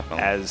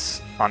 Definitely.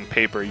 As on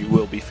paper, you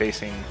will be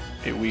facing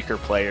a weaker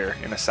player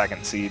in a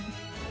second seed.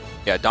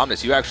 Yeah,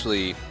 Dominus, you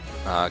actually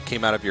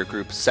came out of your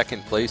group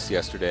second place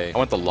yesterday. I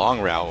went the long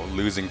route,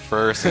 losing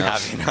first and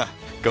having to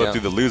go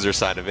through the loser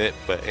side of it,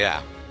 but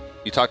yeah.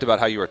 You talked about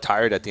how you were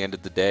tired at the end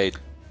of the day.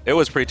 It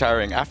was pretty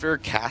tiring. After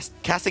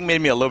casting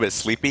made me a little bit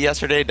sleepy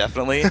yesterday,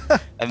 definitely.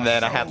 And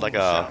then I had like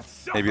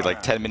maybe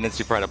like 10 minutes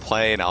before I had to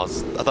play, and I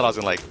thought I was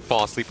gonna like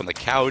fall asleep on the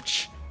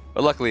couch,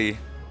 but luckily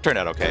turned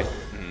out okay.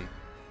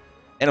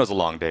 And it was a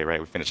long day, right?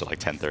 We finished at like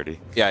 10:30.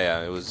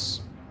 Yeah, it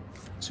was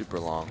super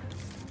long.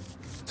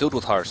 Filled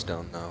with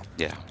Hearthstone, though.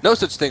 Yeah. No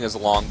such thing as a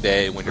long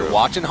day when you're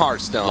watching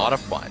Hearthstone. A lot of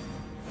fun.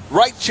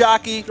 Right,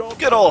 Jockey?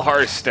 Good old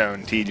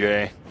Hearthstone,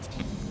 TJ.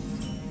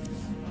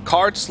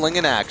 Card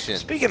slinging action.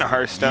 Speaking of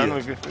Hearthstone,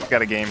 we've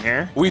got a game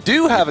here. We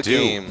do have a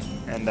game.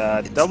 And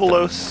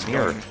WWLOS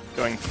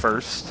going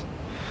first.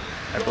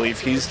 I believe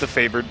he's the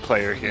favored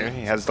player here.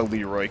 He has the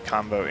Leroy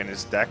combo in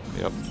his deck.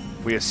 Yep.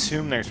 We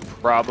assume there's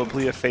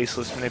probably a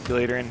faceless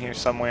manipulator in here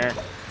somewhere.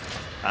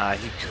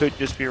 He could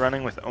just be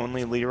running with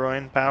only Leroy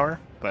in power,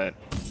 but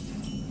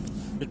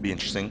it'd be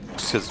interesting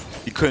just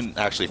because you couldn't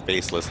actually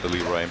faceless the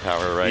Leroy in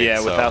power, right? Yeah,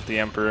 without the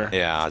Emperor.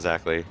 Yeah,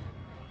 exactly.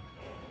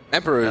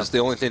 Emperor is the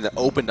only thing that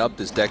opened up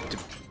this deck to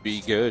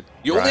be good.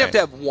 You only have to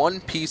have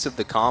one piece of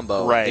the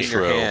combo in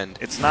your hand.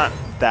 It's not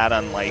that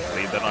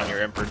unlikely that on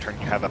your Emperor turn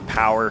you have a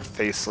power,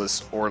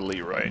 faceless, or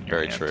Leroy in your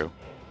hand. Very true.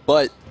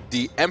 But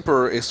the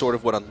Emperor is sort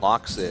of what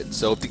unlocks it.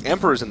 So if the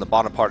Emperor is in the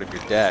bottom part of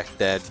your deck,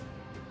 then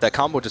that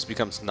combo just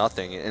becomes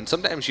nothing. And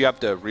sometimes you have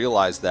to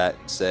realize that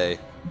and say,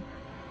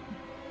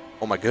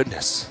 oh my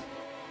goodness,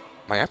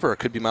 my Emperor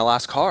could be my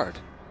last card.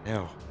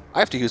 Yeah. I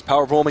have to use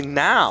Power of Roaming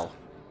now.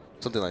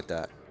 Something like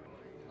that.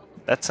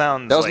 That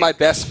sounds That was my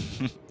best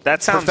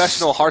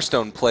professional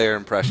Hearthstone player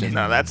impression.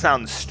 No, that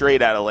sounds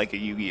straight out of like a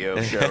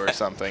Yu-Gi-Oh show or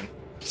something.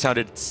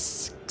 Sounded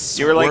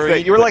You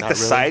were like the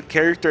side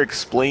character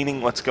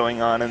explaining what's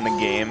going on in the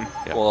game.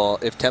 Yeah. Well,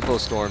 if Tempo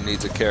Storm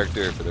needs a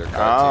character for their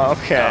cartoon.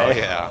 Oh, okay. Oh,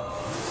 yeah.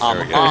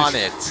 I'm on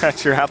it.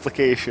 That's your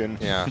application.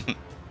 Yeah.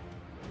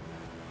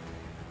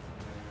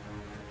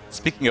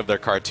 Speaking of their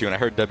cartoon, I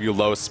heard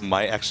WWLOS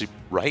might actually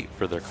write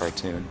for their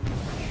cartoon.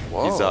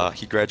 Whoa.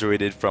 He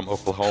graduated from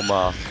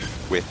Oklahoma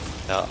with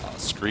a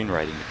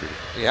screenwriting degree.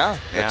 Yeah.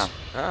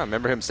 I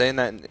remember him saying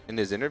that in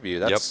his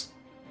interview.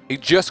 He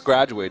just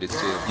graduated,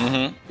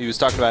 too. He was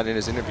talking about it in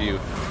his interview,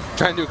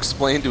 trying to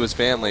explain to his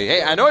family,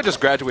 hey, I know I just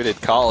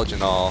graduated college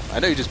and all. I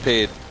know you just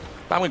paid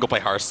I'm going to go play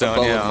Hearthstone.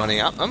 money.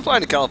 I'm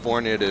flying to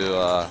California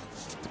to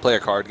play a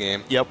card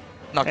game. Yep.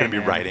 Not going to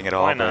be writing at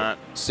all. Why not?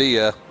 See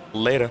ya.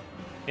 Later.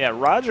 Yeah,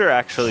 Roger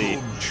actually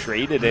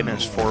traded in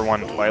his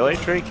 4-1 Twilight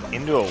Drake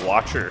into a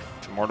Watcher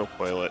to Mortal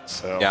Coil it.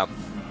 So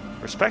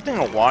respecting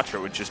a Watcher,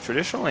 which is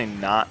traditionally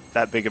not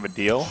that big of a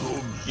deal,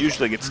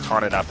 usually gets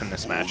taunted up in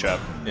this matchup.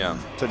 Yeah.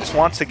 So just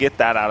wants to get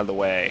that out of the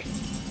way.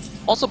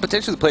 Also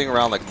potentially playing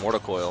around like Mortal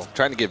Coil,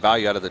 trying to get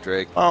value out of the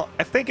Drake. Well,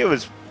 I think it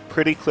was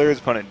pretty clear his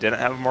opponent didn't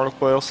have a Mortal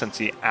Coil since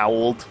he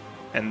owled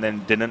and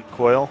then didn't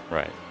coil.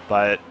 Right.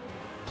 But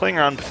playing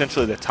around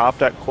potentially the top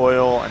deck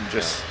coil and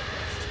just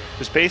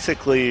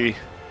basically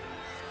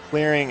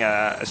clearing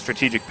a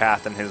strategic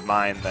path in his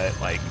mind that,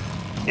 like,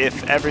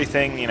 if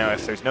everything,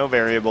 if there's no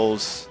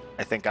variables,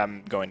 I think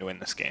I'm going to win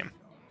this game.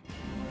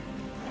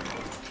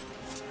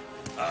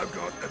 I've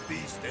got a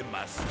beast in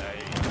my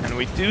sleigh. And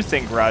we do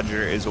think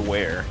Roger is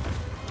aware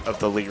of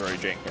the Leroy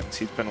Jenkins.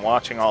 He's been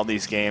watching all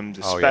these games,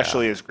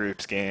 especially his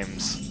groups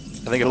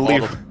games. I think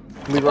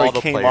Leroy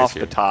came off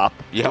the top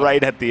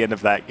right at the end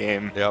of that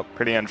game. Yep.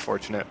 Pretty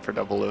unfortunate for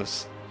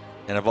WWLOS.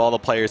 And of all the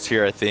players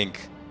here, I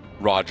think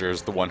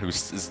Roger's the one who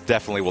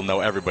definitely will know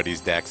everybody's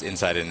decks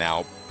inside and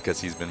out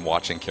because he's been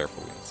watching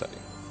carefully and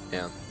studying.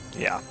 Yeah.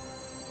 Yeah.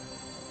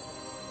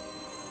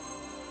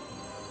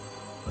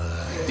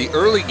 The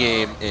early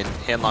game in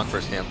handlock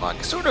versus handlock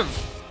is sort of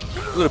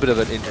a little bit of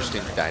an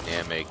interesting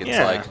dynamic. It's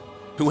like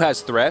who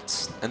has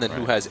threats and then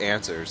who has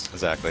answers.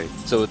 Exactly.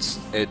 So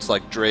it's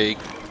like Drake,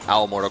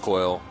 Owl Mortal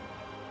Coil,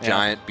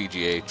 Giant,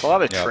 BGH. It's a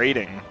lot of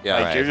trading. Yeah,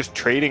 like you're just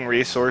trading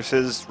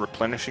resources,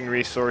 replenishing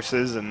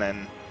resources, and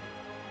then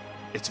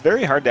it's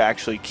very hard to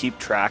actually keep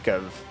track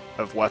of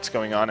what's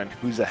going on and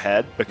who's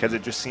ahead because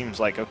it just seems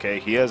like, okay,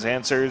 he has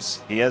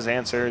answers,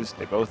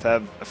 they both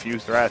have a few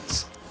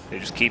threats. They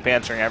just keep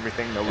answering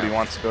everything. Nobody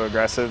wants to go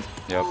aggressive.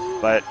 Yep.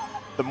 But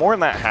the more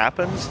that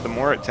happens, the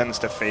more it tends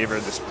to favor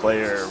this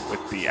player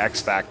with the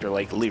X factor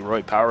like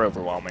Leroy Power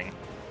Overwhelming.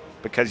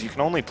 Because you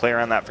can only play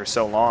around that for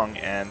so long,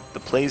 and the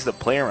plays that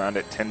play around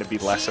it tend to be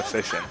less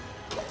efficient.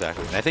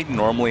 Exactly. And I think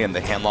normally in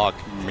the handlock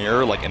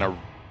mirror, like in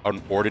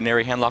an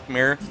ordinary handlock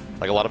mirror,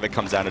 like a lot of it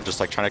comes down to just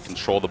like trying to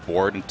control the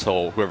board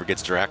until whoever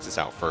gets Jiraxis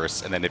out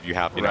first, and then if you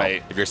have, you know,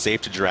 if you're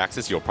safe to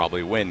Jiraxis, you'll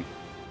probably win.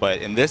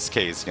 But in this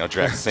case, you know,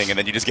 Jiraxising, and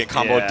then you just get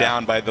comboed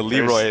down by the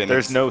Leroy.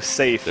 There's no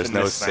safe. There's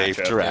no safe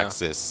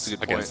Jiraxis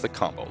against the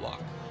combo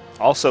lock.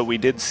 Also, we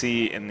did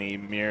see in the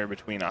mirror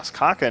between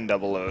Ostkaka and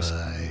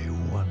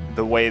WWLOS,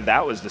 the way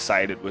that was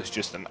decided was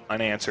just an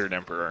unanswered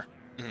Emperor.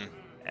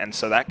 And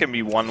so that can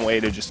be one way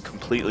to just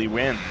completely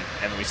win.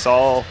 And we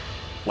saw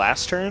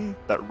last turn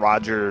that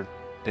Roger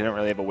didn't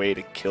really have a way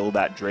to kill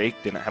that Drake,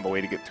 didn't have a way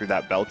to get through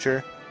that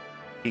Belcher.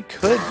 He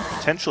could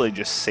potentially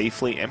just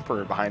safely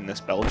Emperor behind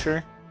this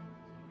Belcher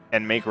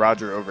and make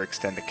Roger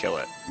overextend to kill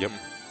it. Yep.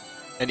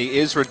 And he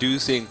is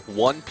reducing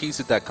one piece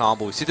of that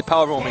combo. We see the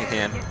Power Overwhelming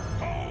hand.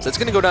 So it's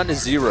going to go down to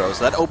 0.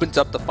 So that opens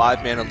up the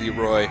 5-mana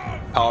Leroy,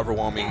 Power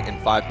Overwhelming, and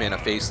 5-mana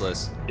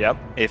Faceless. Yep.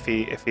 If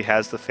he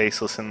has the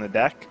Faceless in the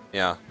deck.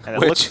 Yeah.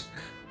 And which,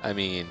 I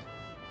mean...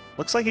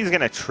 Looks like he's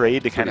going to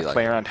trade to kind of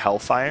play around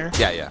Hellfire.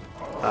 Yeah.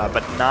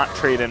 But not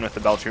trade in with the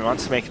Belcher. He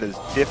wants to make it as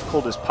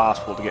difficult as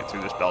possible to get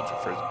through this Belcher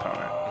for his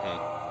opponent.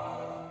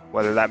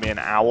 Whether that be an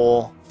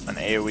Owl, an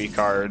AoE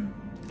card,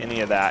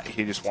 any of that,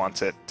 he just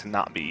wants it to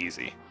not be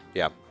easy.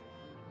 Yeah.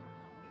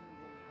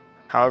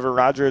 However,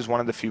 Roger is one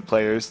of the few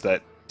players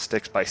that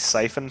sticks by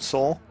Siphon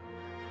Soul.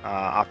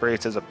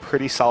 Operates as a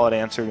pretty solid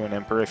answer to an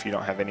Emperor if you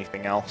don't have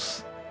anything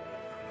else.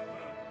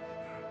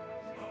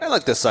 I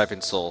like the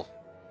Siphon Soul.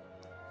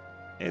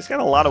 He's got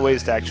a lot of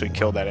ways to actually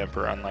kill that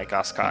Emperor, unlike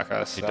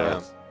Ostkaka. So. He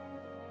does.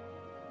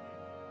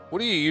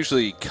 What are you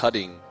usually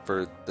cutting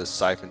for the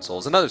Siphon Soul?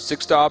 Is another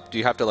 6-stop? Do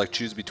you have to like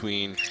choose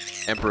between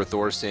Emperor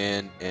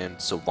Thorson and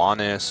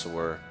Sylvanas,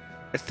 or?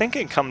 I think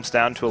it comes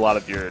down to a lot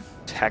of your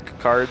tech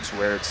cards,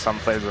 where some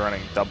players are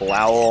running double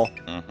Owl,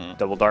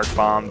 double Dark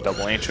Bomb,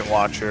 double Ancient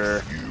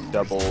Watcher,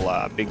 double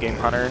Big Game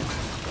Hunter.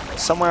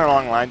 Somewhere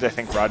along the lines, I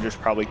think Roger's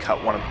probably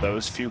cut one of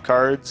those few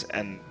cards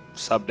and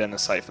subbed in a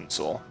Siphon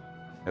Soul.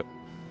 Yep.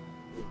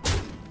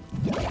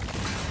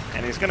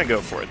 And he's going to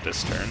go for it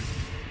this turn.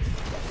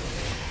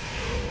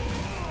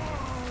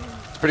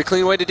 Pretty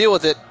clean way to deal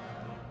with it.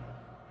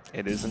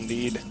 It is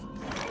indeed.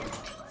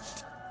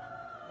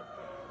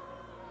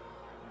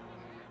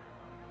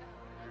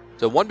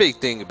 So one big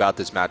thing about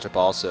this matchup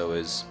also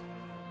is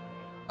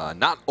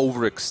not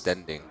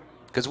overextending.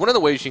 Because one of the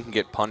ways you can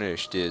get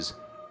punished is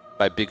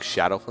by big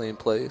Shadow Flame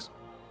plays.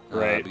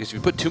 Right. Because if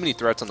you put too many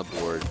threats on the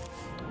board,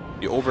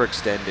 you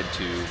overextend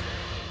into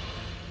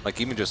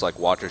like even just like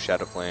Watcher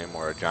Shadow Flame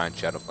or a Giant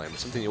Shadow Flame.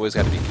 It's something you always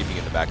got to be keeping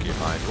in the back of your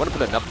mind. You want to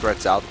put enough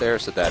threats out there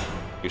so that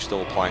you're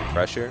still applying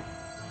pressure,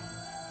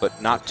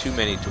 but not too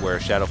many to where a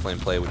Shadow Flame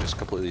play would just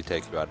completely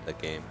take you out of the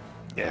game.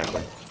 Yeah.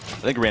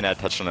 I think Raynad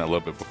touched on it a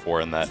little bit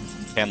before in that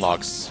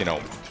Handlock's, you know,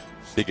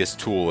 biggest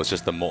tool is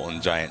just the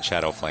Molten Giant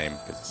Shadow Flame,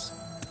 because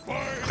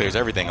it clears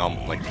everything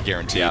like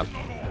guaranteed. Yeah.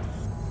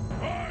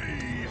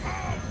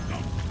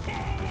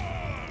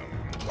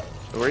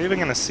 So we're even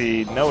going to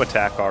see no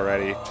attack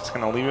already. Just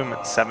going to leave him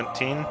at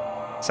 17.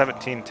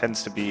 17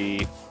 tends to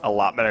be a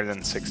lot better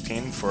than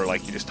 16 for,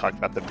 like you just talked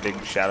about, the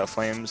big Shadow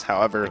Flames.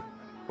 However,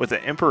 with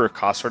the Emperor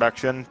cost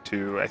reduction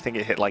to, I think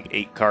it hit like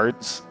 8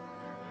 cards,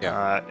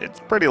 it's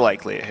pretty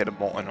likely it hit a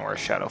Molten or a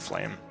Shadow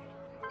Flame.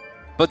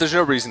 But there's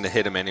no reason to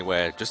hit him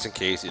anyway, just in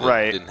case he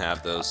didn't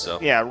have those. So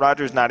yeah,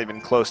 Roger's not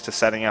even close to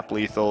setting up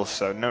lethal,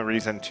 so no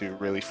reason to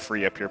really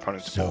free up your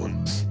opponent's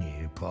Moltens. So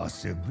many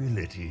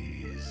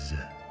possibilities.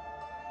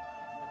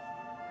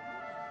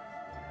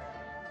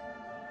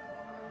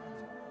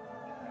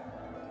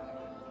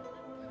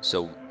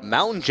 So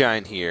Mountain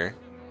Giant here,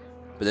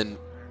 but then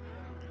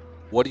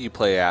what do you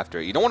play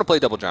after? You don't want to play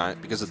Double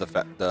Giant because of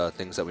the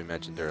things that we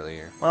mentioned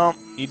earlier. Well,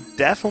 you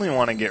definitely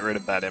want to get rid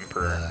of that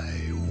Emperor.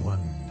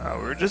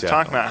 We were just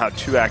talking about how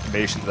 2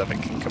 activations of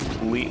it can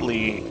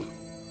completely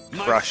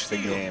crush the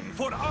game.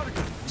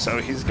 So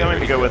he's going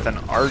to go with an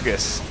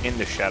Argus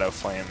into Shadow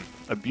Flame,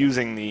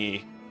 abusing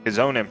his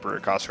own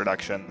Emperor cost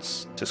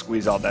reductions to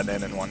squeeze all that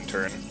in one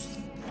turn.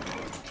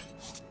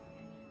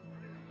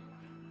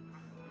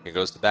 Here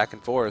goes the back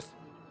and forth.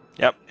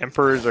 Yep,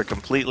 Emperors are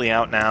completely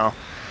out now.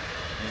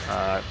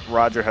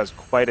 Roger has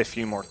quite a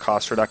few more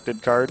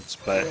cost-reducted cards,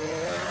 but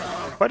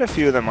quite a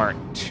few of them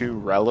aren't too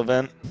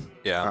relevant.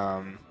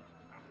 Yeah.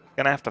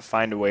 Gonna have to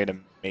find a way to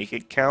make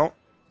it count.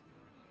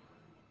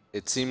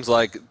 It seems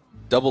like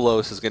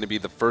WWLOS is going to be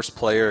the first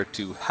player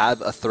to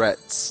have a threat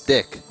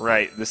stick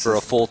for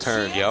a full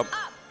turn. Yep.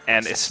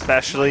 And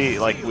especially,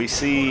 like, we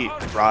see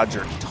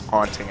Roger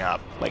taunting up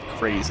like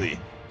crazy.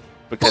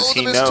 Because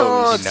he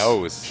knows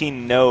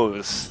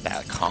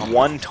that combo.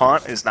 One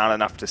taunt is not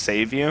enough to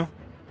save you.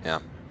 Yeah.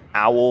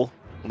 Owl,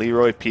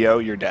 Leroy, PO,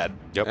 you're dead.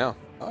 Yep. Yeah.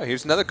 Oh,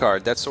 here's another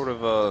card. That's sort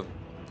of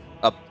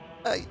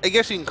I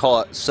guess you can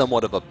call it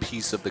somewhat of a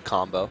piece of the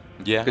combo.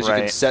 Yeah. Because you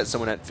can set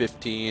someone at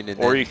 15 and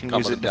or then you can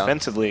use it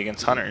defensively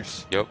against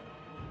hunters. Yep.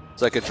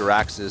 It's like a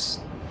Jiraxis.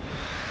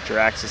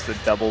 Jiraxis that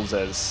doubles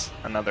as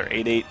another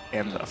 8/8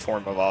 and a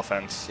form of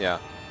offense. Yeah.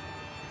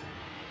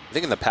 I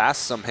think in the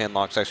past, some hand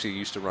locks actually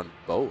used to run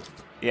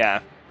both. Yeah.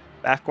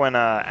 Back when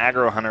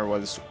Aggro Hunter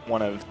was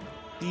one of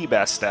the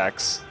best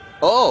decks.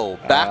 Oh,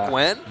 back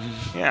when?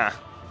 Yeah.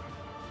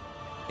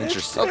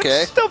 Interesting.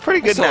 Okay. It's still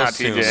pretty good now,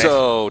 TJ.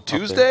 So,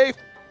 Tuesday?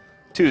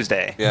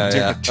 Tuesday.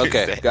 Yeah.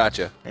 Tuesday. Okay,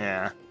 gotcha.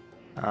 Yeah.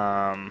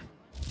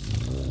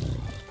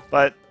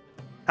 But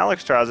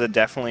Alexstrasza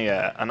definitely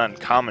an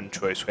uncommon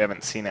choice. We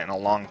haven't seen it in a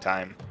long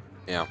time.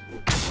 Yeah.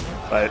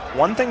 But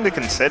one thing to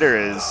consider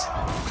is,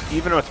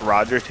 even with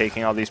Roger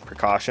taking all these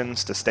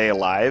precautions to stay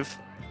alive,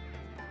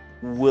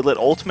 will it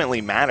ultimately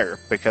matter?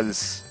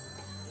 Because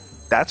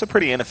that's a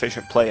pretty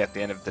inefficient play at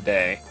the end of the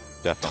day.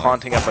 Definitely.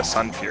 Taunting up a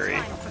Sun Fury.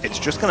 It's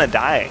just going to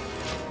die.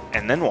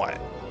 And then what?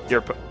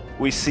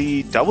 We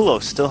see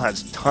WWLOS still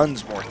has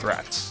tons more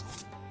threats.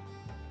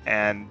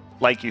 And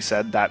like you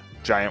said, that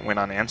giant went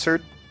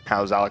unanswered.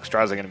 How's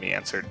Alexstrasza going to be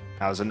answered?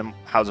 How's a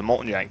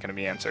Molten Giant going to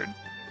be answered?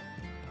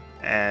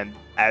 And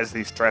as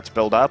these threats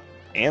build up,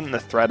 and the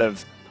threat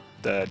of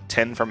the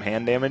 10 from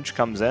hand damage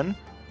comes in,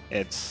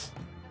 it's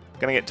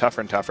going to get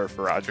tougher and tougher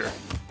for Roger.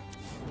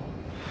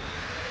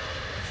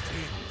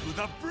 Into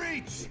the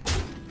breach!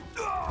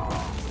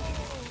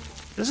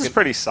 This is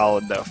pretty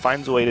solid, though.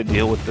 Finds a way to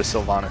deal with the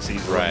Sylvanas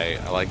easily. Right,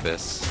 I like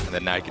this. And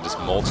then now you can just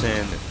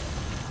Molten.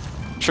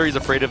 I'm sure he's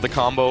afraid of the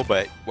combo,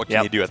 but what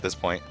can you do at this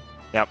point?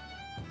 Yep.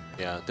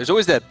 Yeah, there's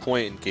always that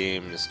point in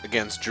games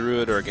against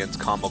Druid or against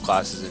combo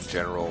classes in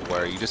general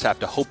where you just have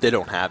to hope they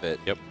don't have it.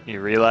 Yep. You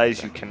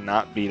realize you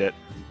cannot beat it.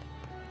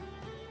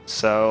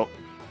 So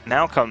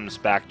now comes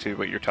back to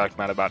what you're talking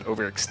about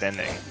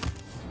overextending,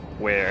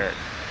 where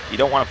you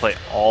don't want to play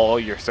all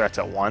your threats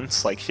at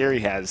once. Like here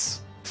he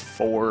has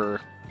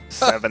 4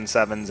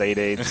 7/7s,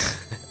 8/8s.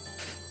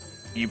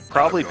 You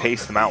probably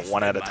pace them out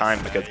one at a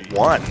time because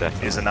one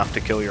is enough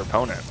to kill your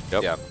opponent.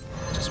 Yep. Yep.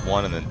 Just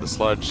one and then the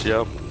sludge,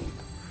 yep.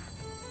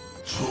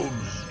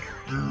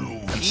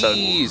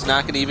 He's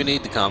not going to even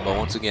need the combo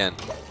once again.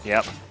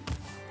 Yep.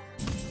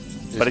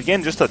 But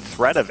again, just the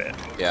threat of it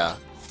Yeah.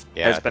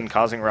 has been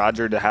causing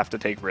Roger to have to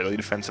take really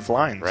defensive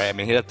lines. Right, I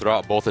mean, he had to throw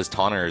out both his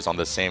taunters on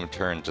the same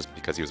turn just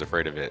because he was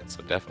afraid of it,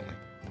 so definitely.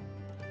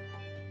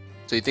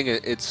 So you think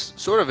it's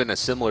sort of in a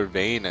similar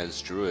vein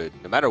as Druid.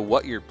 No matter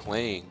what you're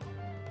playing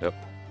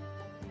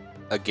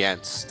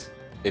against,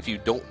 if you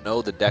don't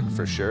know the deck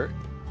for sure,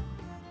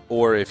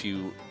 or if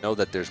you know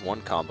that there's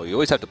one combo, you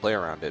always have to play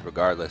around it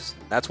regardless.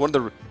 And that's one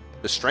of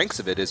the strengths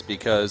of it, is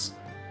because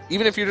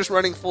even if you're just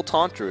running full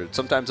taunt Druid,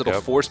 sometimes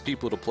it'll force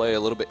people to play a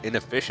little bit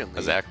inefficiently.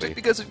 Exactly. Just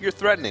because you're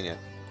threatening it.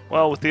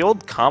 Well, with the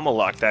old combo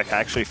lock deck, I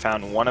actually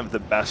found one of the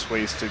best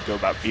ways to go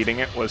about beating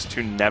it was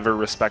to never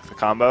respect the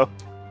combo.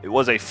 It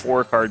was a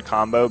 4-card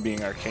combo,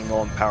 being our King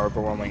Golem, Power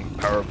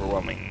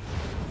Overwhelming,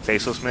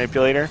 Faceless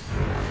Manipulator.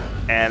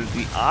 And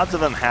the odds of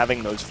them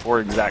having those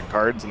 4 exact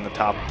cards in the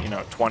top,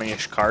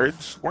 20-ish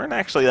cards weren't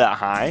actually that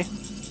high.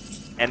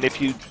 And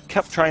if you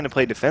kept trying to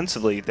play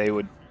defensively, they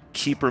would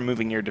keep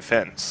removing your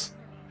defense.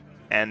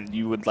 And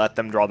you would let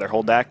them draw their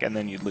whole deck, and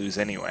then you'd lose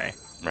anyway.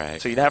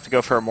 Right. So you'd have to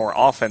go for a more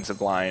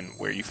offensive line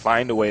where you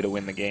find a way to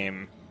win the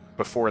game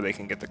before they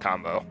can get the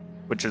combo,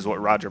 which is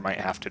what Roger might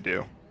have to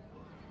do.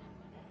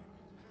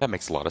 That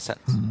makes a lot of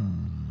sense.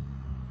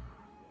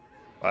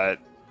 But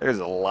there's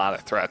a lot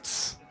of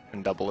threats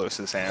in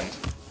WWLOS's hand.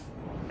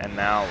 And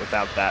now,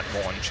 without that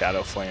Molten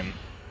Shadow Flame,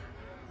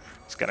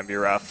 it's going to be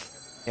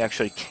rough. He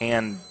actually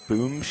can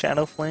boom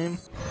Shadow Flame,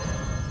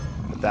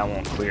 but that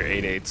won't clear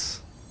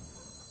 8/8s.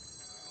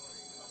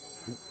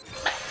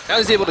 Now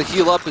he's able to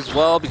heal up as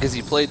well because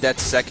he played that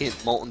second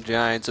Molten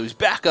Giant, so he's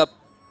back up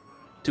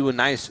to a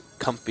nice,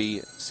 comfy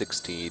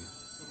 16.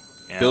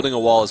 Yeah. Building a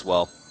wall as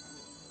well.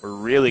 We're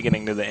really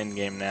getting to the end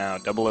game now.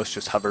 WWLOS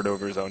just hovered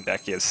over his own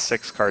deck. He has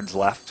 6 cards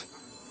left.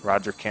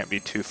 Roger can't be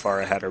too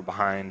far ahead or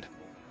behind.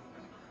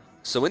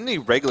 So in the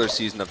regular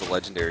season of the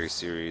Legendary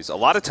Series, a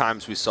lot of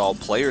times we saw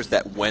players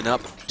that went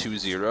up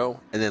 2-0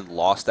 and then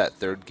lost that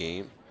third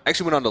game.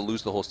 Actually went on to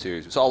lose the whole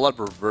series. We saw a lot of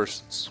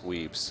reverse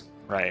sweeps.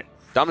 Right.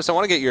 Dominus, I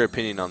want to get your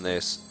opinion on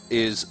this.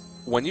 Is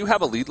when you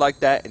have a lead like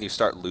that and you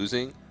start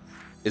losing,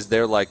 is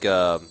there like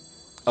a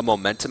a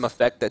momentum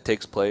effect that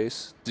takes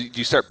place? Do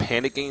you start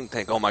panicking and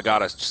think, oh my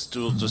god, I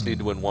still just need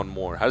to win one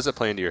more? How does that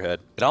play into your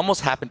head? It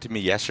almost happened to me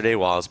yesterday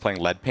while I was playing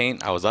Lead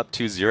Paint. I was up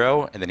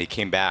 2-0, and then he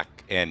came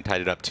back and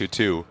tied it up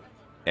 2-2.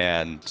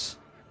 And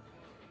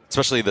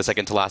especially the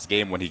second to last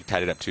game when he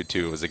tied it up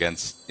 2-2 was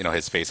against, you know,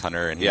 his face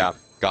hunter, and he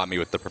got me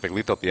with the perfect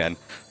lethal at the end.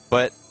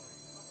 But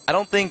I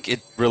don't think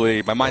it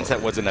really, my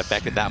mindset wasn't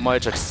affected that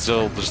much. I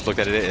still just looked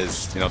at it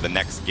as, you know, the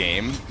next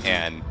game,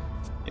 and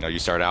you know, you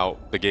start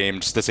out the game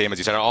just the same as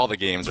you start out all the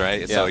games,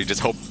 right? Yeah. So you just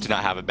hope to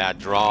not have a bad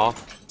draw.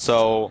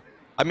 So,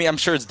 I mean, I'm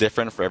sure it's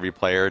different for every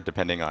player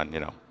depending on,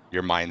 you know,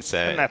 your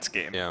mindset. And that's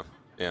game. Yeah,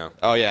 yeah.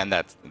 Oh yeah, and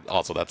that's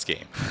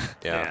game.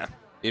 Yeah.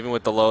 Even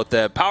with the low,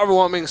 the power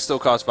overwhelming still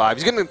costs 5.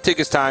 He's going to take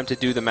his time to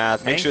do the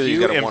math. Make sure that he's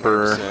got a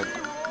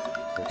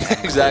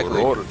 100%.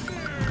 Exactly.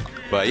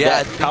 But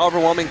yeah, power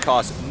overwhelming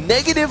costs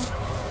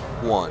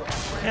 -1.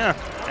 Yeah,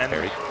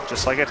 and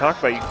just like I talked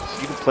about,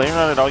 you can play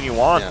on it all you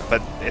want, but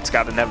it's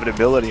got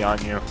inevitability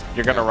on you.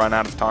 You're going to run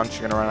out of taunts,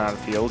 you're going to run out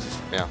of heals.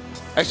 Yeah.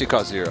 Actually, it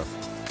costs 0.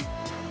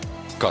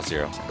 Cost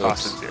 0.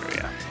 Cost 0,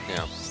 yeah.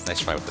 Yeah. Nice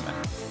try with the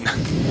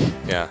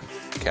math. Yeah.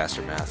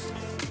 Caster math.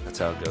 That's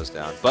how it goes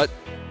down. But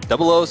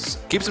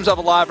WWLOS keeps himself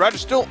alive. Roger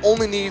still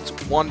only needs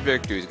 1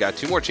 victory. He's got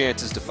 2 more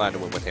chances to find a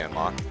win with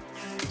Handlock.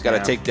 He's got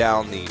to take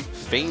down the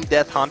Feigned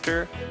Death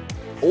Hunter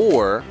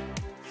or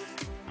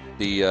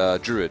the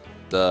Druid.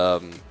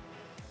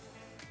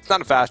 It's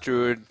not a fast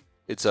Druid.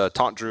 It's a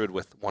Taunt Druid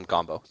with 1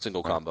 combo,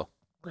 single combo.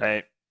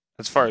 Right.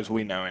 As far as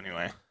we know,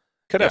 anyway.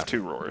 Could have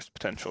 2 roars,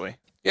 potentially.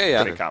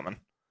 Yeah. Pretty common.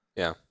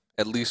 Yeah.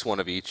 At least 1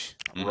 of each.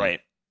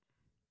 Right.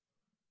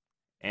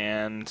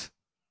 And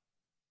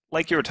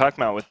like you were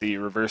talking about with the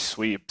reverse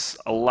sweeps,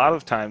 a lot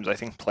of times I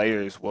think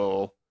players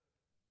will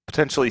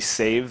potentially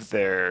save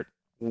their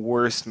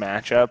worst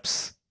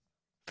matchups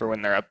for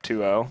when they're up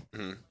 2-0.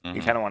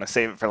 You kind of want to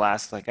save it for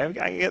last. Like, I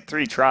get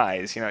 3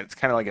 tries. You know, it's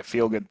kind of like a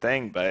feel-good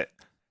thing, but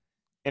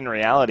in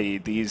reality,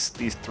 these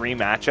 3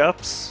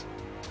 matchups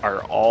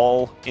are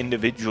all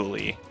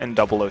individually in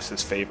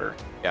WWLOS's favor.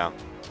 Yeah.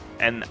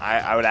 And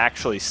I would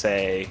actually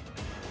say,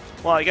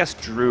 well, I guess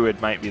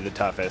Druid might be the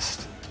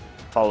toughest,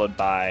 followed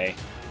by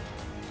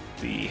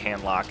the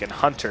Handlock, and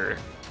Hunter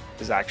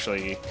is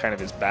actually kind of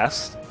his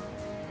best.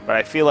 But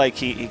I feel like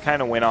he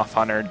kind of went off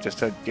Hunter just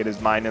to get his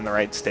mind in the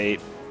right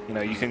state. You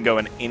know, you can go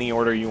in any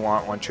order you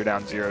want once you're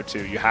down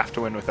 0-2. You have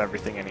to win with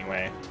everything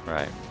anyway.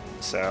 Right.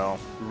 So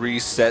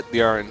reset the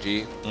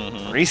RNG.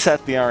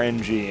 Reset the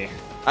RNG.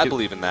 I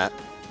believe in that.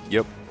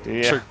 Yep.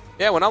 Yeah. Sure.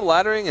 Yeah, when I'm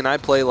laddering and I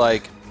play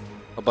like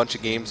a bunch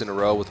of games in a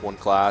row with 1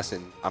 class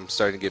and I'm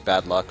starting to get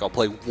bad luck, I'll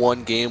play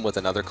 1 game with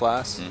another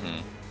class.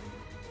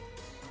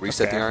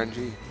 Reset the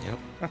RNG. Yep.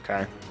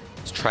 Okay.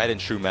 It's tried and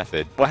true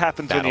method. What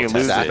happens when you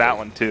lose that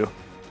one too?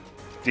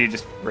 Do you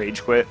just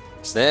rage quit?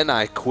 Then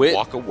I quit.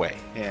 Walk away.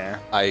 Yeah.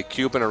 I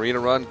queue up an arena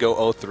run, go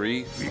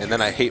 0-3, and then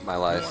I hate my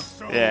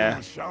life.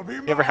 Yeah.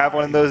 You ever have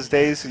one of those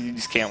days where you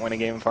just can't win a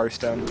game of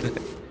Hearthstone?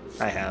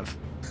 I have.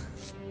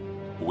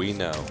 We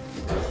know.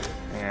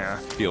 Yeah.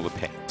 Feel the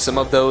pain. Some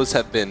of those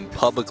have been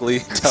publicly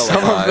televised.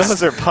 Some of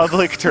those are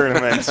public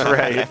tournaments,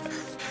 right?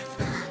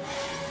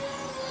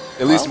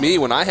 At least me,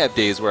 when I have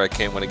days where I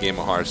can't win a game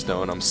of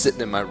Hearthstone, I'm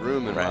sitting in my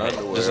room in my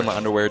underwear. Just in my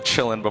underwear,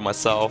 chilling by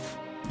myself.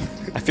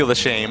 I feel the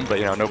shame, but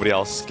you know nobody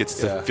else gets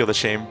to feel the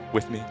shame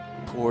with me.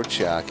 Poor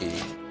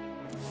Chucky.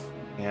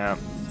 Yeah.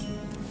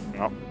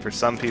 Well, for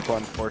some people,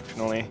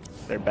 unfortunately,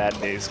 their bad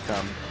days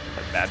come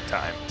at bad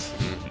times.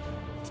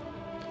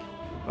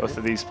 Both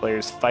of these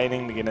players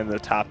fighting to get into the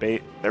top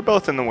 8. They're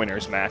both in the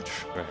winner's match,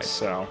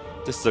 so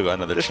just still got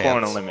another chance. Just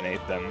won't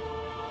eliminate them.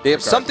 They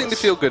have something to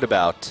feel good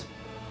about.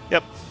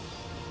 Yep.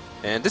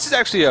 And this is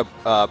actually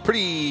a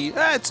pretty,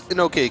 it's an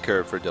okay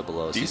curve for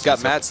WWLOS. He's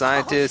got Mad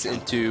Scientist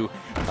into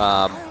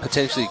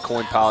potentially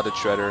Coin Piloted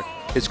Shredder.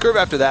 His curve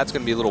after that's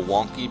going to be a little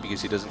wonky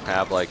because he doesn't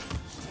have like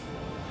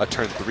a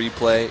turn 3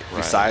 play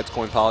besides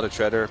Coin Piloted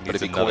Shredder. But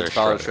if he Coin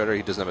Piloted Shredder,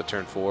 he doesn't have a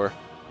turn 4.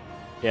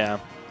 Yeah,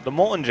 the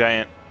Molten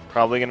Giant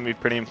probably going to be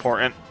pretty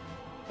important.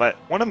 But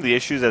one of the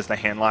issues as the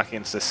Handlock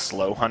against this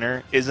slow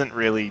Hunter isn't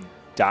really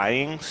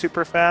dying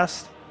super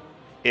fast.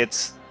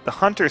 It's the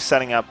Hunter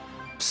setting up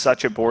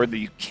such a board that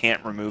you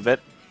can't remove it,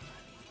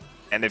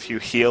 and if you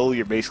heal,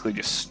 you're basically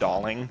just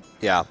stalling.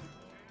 Yeah.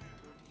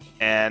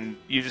 And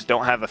you just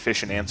don't have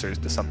efficient answers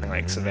to something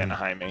like Savannah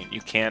Highmane.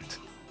 You can't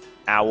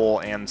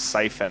Owl and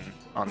Siphon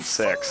on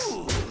 6.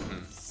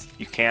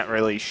 You can't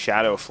really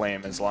Shadow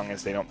Flame as long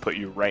as they don't put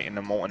you right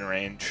into Molten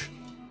range.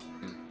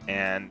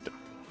 And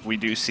we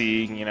do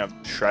see, you know,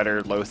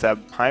 Shredder,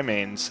 Lotheb,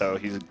 Highmane, so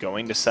he's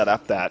going to set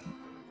up that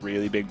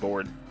really big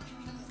board.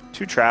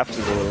 2 traps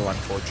is a little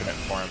unfortunate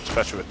for him,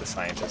 especially with the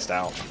Scientist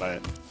out,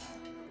 but...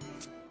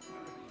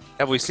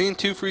 Have we seen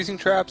 2 freezing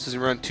traps? Does he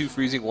run 2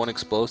 freezing, 1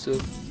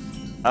 explosive?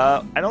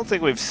 I don't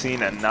think we've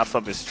seen enough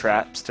of his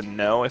traps to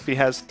know if he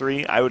has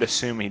 3. I would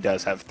assume he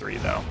does have 3,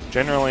 though.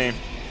 Generally,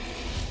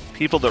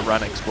 people that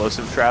run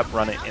explosive trap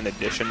run it in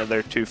addition to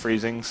their 2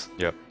 freezings.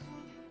 Yep.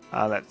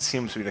 That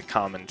seems to be the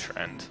common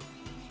trend.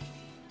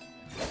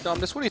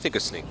 Dominus, what do you think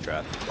of Snake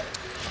Trap?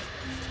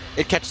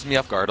 It catches me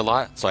off guard a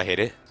lot, so I hate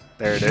it.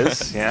 There it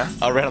is, yeah.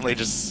 I'll randomly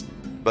just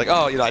like,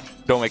 oh, you know, I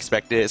don't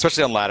expect it,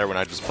 especially on ladder when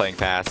I'm just playing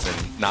fast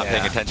and not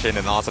paying attention,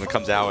 and all of a sudden it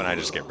comes out and I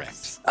just get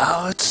wrecked.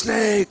 Oh, it's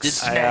snakes! It's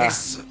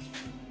snakes!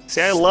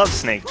 See, I love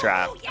Snake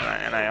Trap,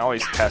 and I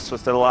always test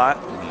with it a lot,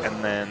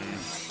 and then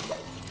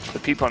the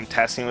people I'm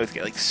testing with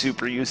get like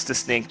super used to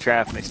Snake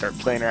Trap, and they start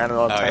playing around it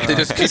all the time. They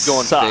just keep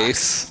going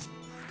face.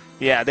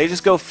 Yeah, they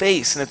just go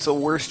face, and it's the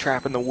worst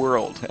trap in the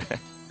world.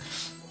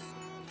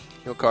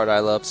 No card I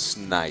love,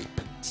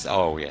 Snipe.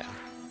 Oh, yeah.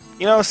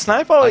 You know,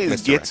 Snipe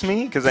always gets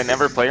me, because I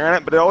never play around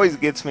it, but it always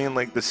gets me in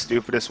like the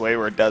stupidest way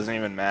where it doesn't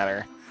even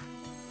matter.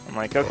 I'm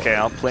like, okay,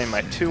 I'll play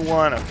my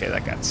 2-1. Okay,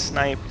 that got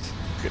sniped.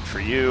 Good for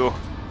you.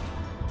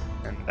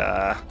 And,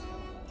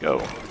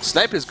 go.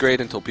 Snipe is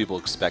great until people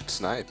expect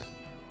Snipe.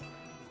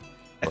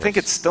 I think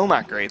it's still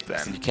not great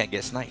then. You can't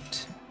get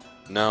sniped.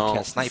 No. You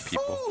can't snipe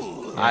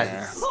people.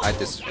 Yeah. I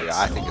disagree.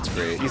 I think it's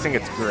great. You think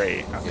it's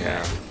great? Okay.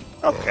 Yeah.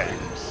 Okay.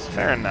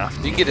 Fair enough.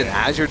 You can get an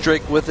Azure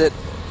Drake with it.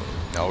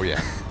 Oh,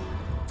 yeah.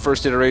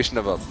 First iteration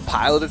of a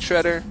piloted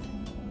shredder.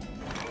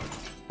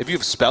 If you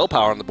have spell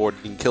power on the board,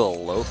 you can kill a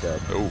Lothar.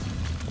 Oh.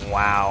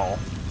 Wow.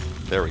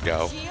 There we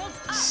go.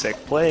 Sick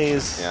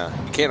plays.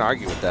 Yeah, you can't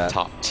argue with that.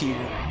 Top tier.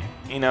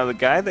 You know, the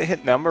guy that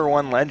hit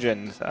 #1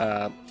 legend,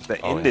 that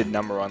ended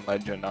 #1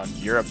 legend on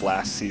Europe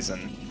last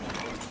season,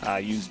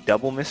 used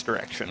double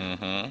misdirection.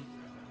 Mm-hmm.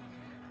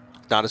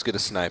 Not as good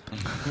as Snipe.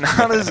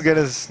 Not as good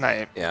as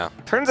Snipe. Yeah.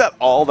 Turns out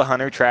all the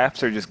hunter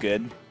traps are just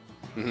good.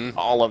 Mm-hmm.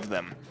 All of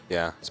them.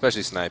 Yeah,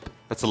 especially Snipe.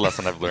 That's a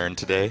lesson I've learned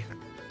today.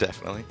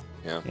 Definitely.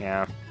 Yeah.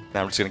 Yeah.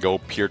 Now I'm just going to go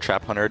pure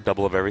trap hunter,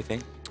 double of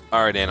everything.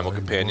 All right, Animal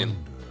Companion.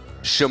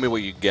 Show me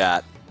what you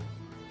got.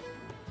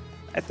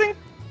 I think,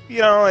 you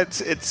know,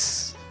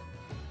 it's...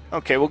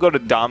 Okay, we'll go to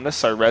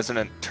Domnus, our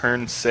resident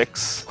turn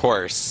 6 Of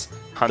course.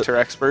 hunter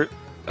expert.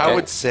 I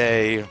would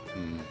say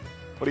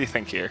What do you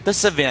think here? the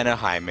Savannah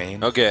High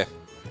Main. Okay.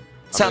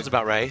 Sounds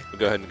about right. I'll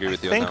go ahead and agree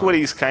with you I on think that what one.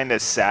 he's kind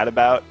of sad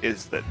about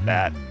is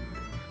that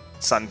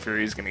Sun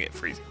Fury is going to get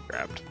freezing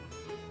grabbed.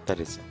 That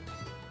is.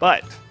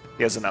 But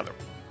he has another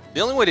one.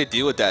 The only way to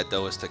deal with that,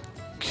 though, is to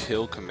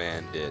kill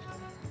command it.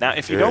 Now,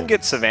 if you Good. don't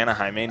get Savannah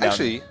Highmane down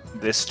Actually-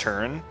 this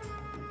turn,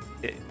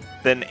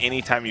 then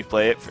anytime you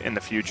play it in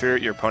the future,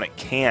 your opponent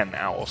can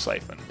Owl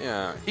Siphon.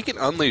 Yeah, he can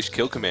unleash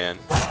kill command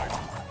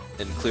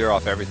and clear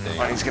off everything.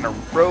 Oh, he's going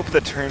to rope the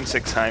turn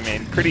 6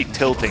 Highmane. Pretty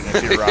tilting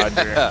if you're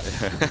Roger.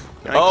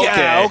 You're like,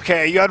 Okay. Yeah,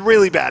 okay, you had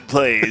really bad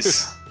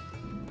plays.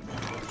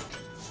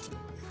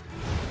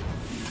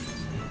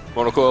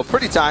 Monocoil,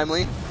 pretty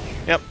timely.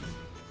 Yep.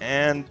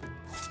 And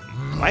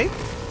might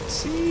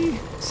see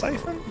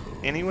Siphon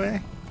anyway.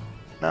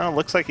 No,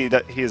 looks like he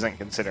isn't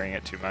considering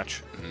it too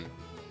much.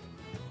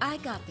 I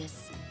got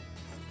this.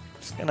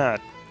 Just gonna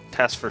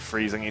test for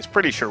freezing. He's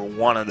pretty sure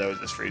one of those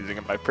is freezing,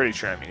 and by pretty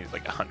sure I mean he's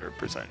like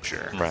 100%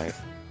 sure. Right.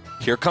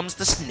 Here comes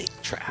the snake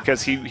trap.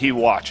 Because he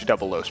watched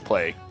WWLOS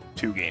play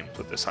 2 games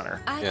with this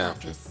hunter. I Yeah.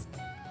 got this.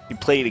 He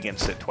played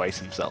against it twice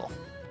himself.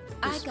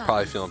 I He's got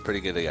probably this. feeling pretty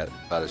good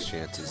about his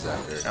chances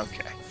after.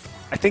 Okay.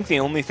 I think the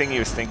only thing he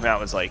was thinking about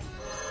was like,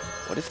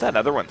 what if that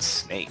other one's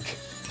Snake?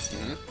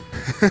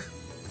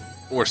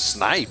 Or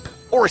Snipe.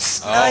 Or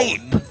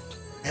Snipe!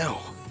 No.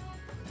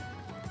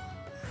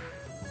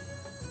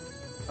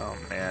 Oh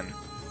man.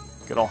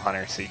 Good old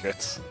hunter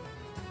secrets.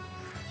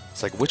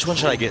 It's like, which one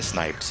should I get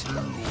sniped?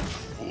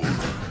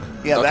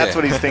 Yeah, Okay. that's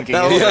what he's thinking.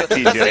 That's isn't what it,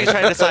 he's TJ?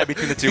 trying to decide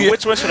between the two.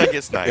 Which one should I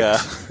get sniped?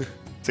 Yeah.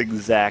 It's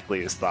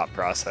exactly his thought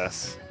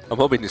process. I'm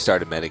hoping to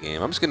start a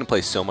metagame. I'm just going to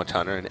play so much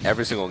Hunter, and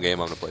every single game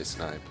I'm going to play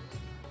Snipe.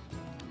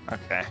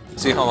 Okay.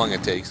 See how long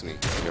it takes me.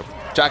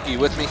 Jockey, you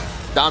with me?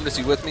 Domnus,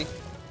 you with me?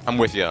 I'm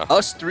with you.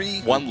 Us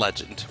three. One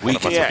legend. One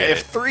of us will Yeah, get if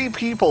it. 3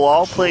 people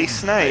all play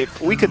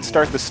Snipe, we could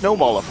start the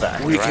snowball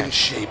effect. We Right. can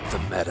shape the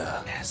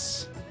meta.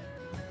 Yes.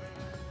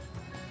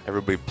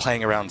 Everybody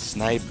playing around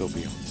snipe, it'll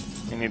be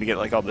awesome. We need to get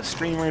like all the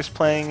streamers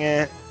playing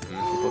it.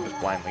 People just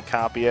blindly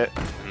copy it.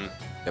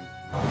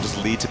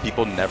 Just lead to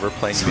people never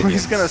playing So minions.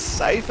 he's gonna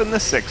siphon the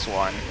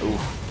 6-1. Ooh,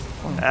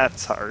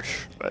 that's harsh,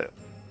 but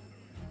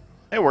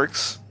it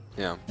works.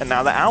 Yeah. And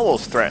now the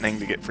Owl's threatening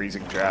to get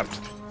freezing trapped.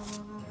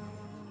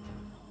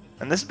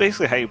 And this is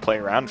basically how you play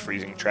around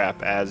freezing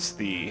trap as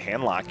the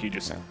handlock. You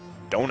just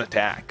don't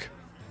attack.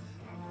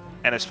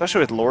 And especially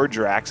with Lord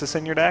Jiraxis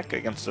in your deck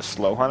against a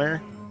slow hunter,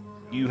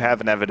 you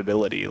have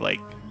inevitability. Like,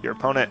 your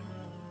opponent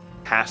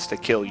has to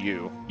kill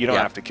you. You don't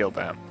Yeah. have to kill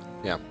them.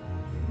 Yeah.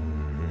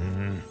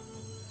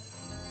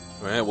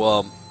 All right,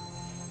 well,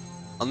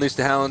 unleash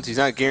the Hounds. He's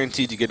not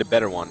guaranteed to get a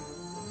better one.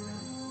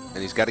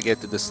 And he's got to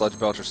get to the Sludge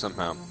Belcher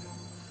somehow.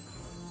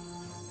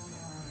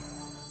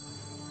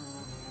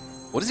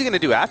 What is he going to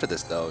do after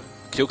this, though?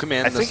 Kill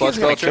command I and the think Sludge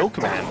he's going Belcher? to kill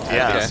command. I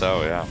Yeah. guess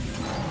so, yeah.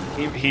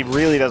 He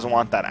really doesn't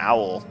want that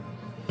Owl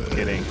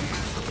getting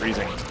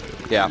freezing.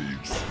 Yeah.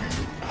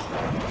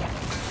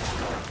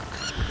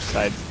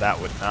 Besides, that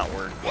would not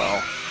work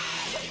well.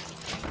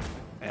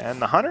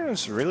 And the hunter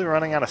is really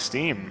running out of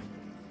steam.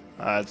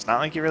 It's not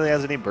like he really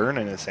has any burn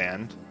in his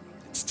hand.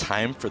 It's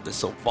time for the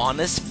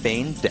Sylvanas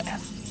Feign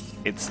Death.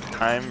 It's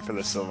time for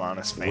the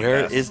Sylvanas feint.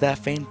 Where is that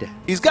feint?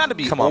 He's got to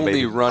be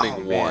only running Oh,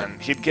 one. man.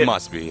 He'd get.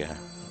 Must be, yeah.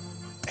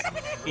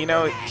 You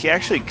know, he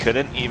actually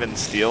couldn't even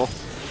steal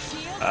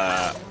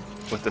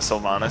with the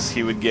Sylvanas.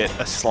 He would get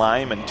a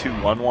slime and 2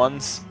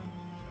 1/1s.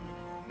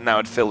 And that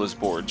would fill his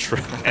board.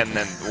 And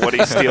then what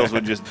he steals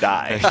would just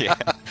die. Yeah.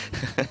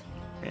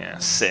 Yeah,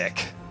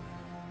 sick.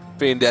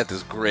 Feign Death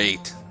is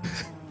great.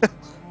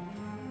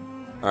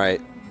 All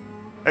right.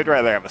 I'd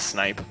rather have a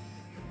snipe.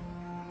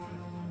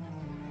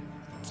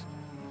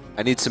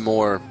 I need some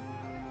more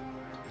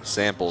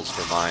samples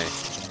for my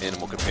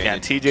animal Yeah, companion.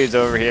 TJ's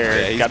over here.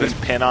 Yeah, He's got his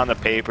pen on the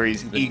paper.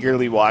 He's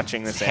eagerly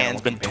watching this. His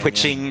hand's been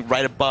twitching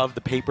right above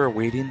the paper,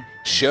 waiting.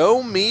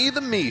 Show me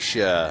the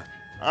Misha.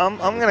 I'm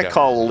gonna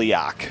call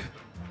Leok.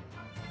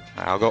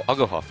 I'll go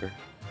Huffer.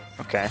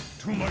 Okay.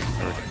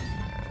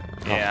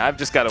 Yeah, I've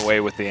just got away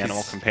with the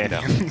animal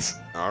companions.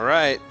 All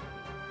right.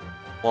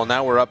 Well,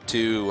 now we're up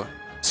to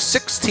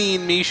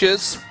 16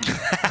 Mishas,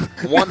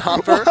 1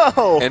 Huffer,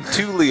 Whoa. and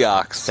 2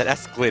 Leoks. That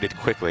escalated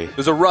quickly. It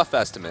was a rough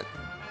estimate.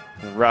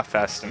 Rough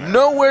estimate.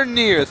 Nowhere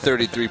near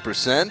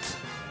 33%.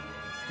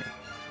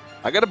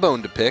 I got a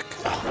bone to pick.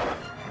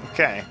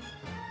 Okay.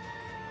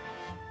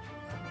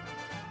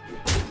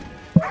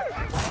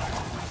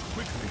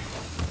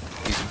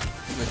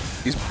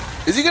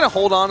 Is he going to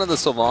hold on to the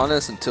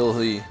Sylvanas until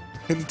he...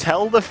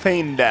 Until the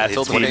feign death,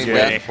 Until the TJ. feign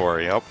death. For,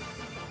 yep.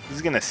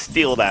 He's gonna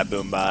steal that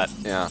boombot.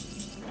 Yeah.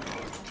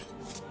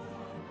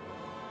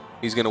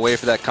 He's going to wait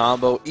for that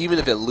combo, even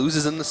if it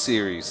loses in the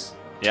series.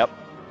 Yep.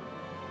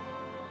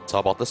 It's all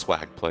about the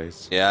swag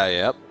plays. Yeah,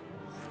 yep.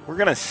 We're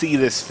gonna see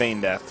this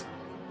feign death.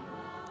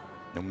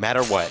 No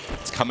matter what,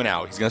 it's coming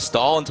out. He's going to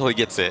stall until he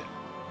gets it,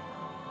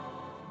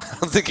 I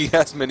don't think he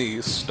has many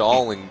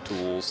stalling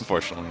tools.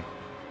 unfortunately.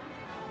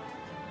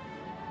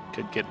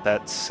 Could get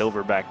that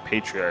silverback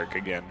patriarch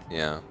again.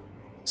 Yeah.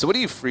 So what do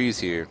you freeze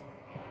here?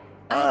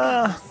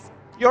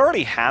 You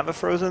already have a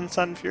frozen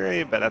Sun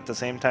Fury, but at the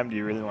same time, do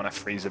you really want to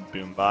freeze a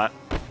boombot?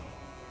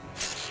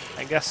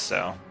 I guess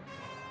so.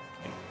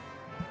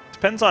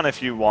 Depends on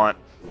if you want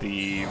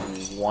the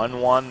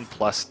 1/1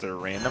 plus the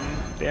random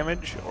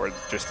damage, or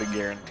just the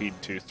guaranteed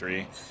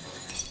 2/3.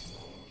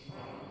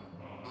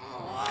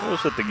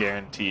 Goes with the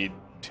guaranteed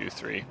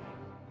 2/3,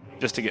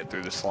 just to get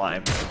through the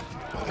slime.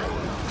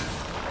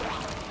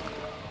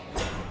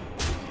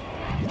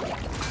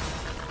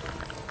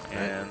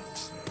 And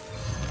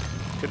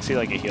could see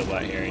like a heal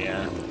bot here,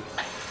 yeah.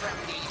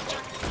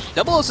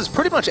 WWLOS is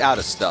pretty much out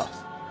of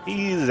stuff.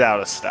 He's out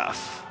of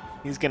stuff.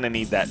 He's gonna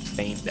need that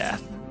feign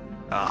death.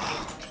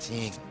 Oh,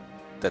 Dang.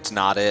 That's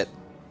not it.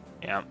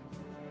 yeah.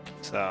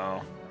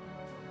 So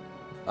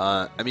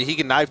I mean, he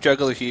can knife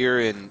juggler here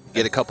and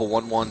get a couple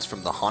 1/1s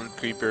from the Hunt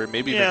Creeper.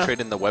 Maybe even Yeah.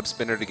 trade in the Web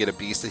Spinner to get a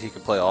beast that he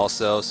can play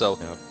also. So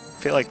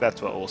I feel like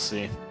that's what we'll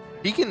see.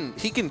 he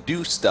can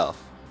do stuff,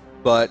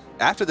 but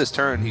after this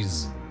turn,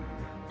 he's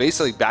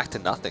basically back to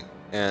nothing.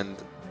 And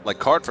like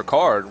card for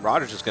card,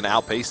 Roger's just going to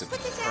outpace him.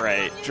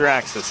 Right,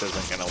 Draxus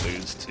isn't gonna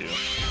lose to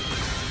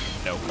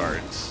no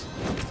cards.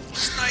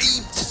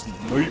 Sniped!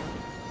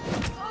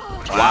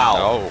 Wow.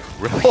 Oh,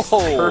 really?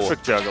 Oh,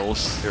 Perfect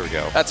juggles. Here we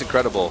go. that's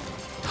incredible.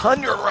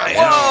 Tundra right.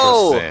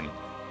 Whoa! Interesting.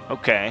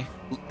 Okay.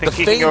 The Think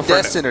he can go Feign for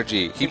an- Death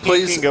synergy. He think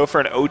plays. he can go for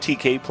an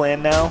OTK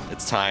plan now.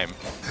 It's time.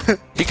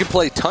 He can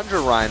play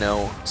Tundra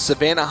Rhino,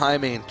 Savannah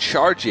Highmane,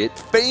 charge it,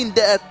 Feign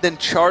Death, then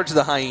charge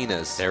the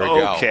Hyenas. There we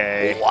go.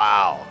 Okay.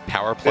 Wow.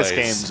 Power plays. This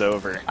game's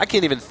over. I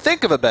can't even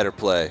think of a better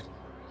play.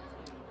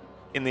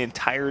 In the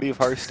entirety of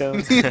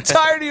Hearthstone? The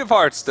entirety of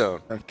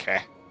Hearthstone.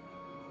 Okay.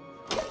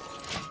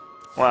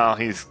 Wow,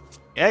 he's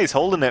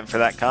holding it for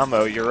that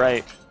combo. You're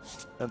right.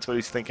 That's what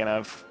he's thinking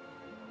of.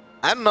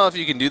 I don't know if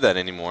you can do that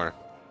anymore.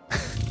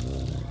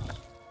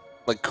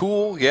 Like,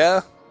 cool,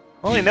 yeah.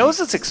 Well, he knows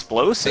it's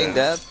explosive. Feign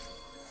Death.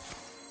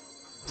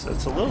 So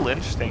it's a little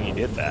interesting he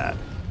did that.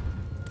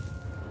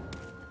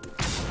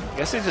 I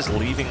guess he's just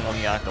leaving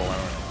Leok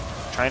alone.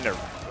 Trying to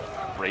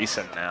race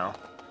him now.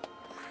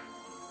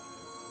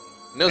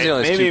 He knows he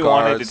only has Maybe he 2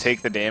 wanted cards. to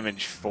take the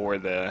damage for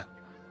the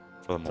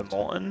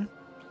Molten.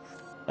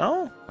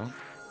 No? Oh.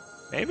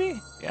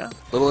 Maybe? Yeah.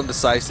 A little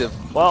indecisive.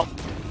 Well,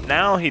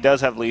 now he does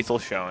have lethal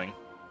showing.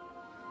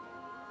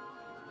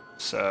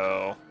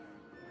 So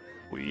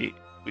we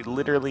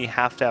literally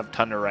have to have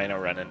Tundra Rhino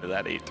run into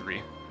that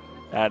 8-3.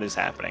 That is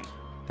happening.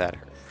 That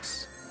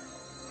hurts.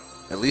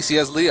 At least he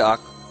has Leok.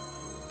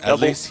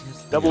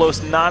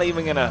 WWLOS not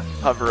even going to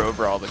hover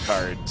over all the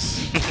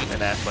cards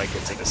and act like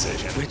it's a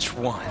decision. Which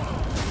one?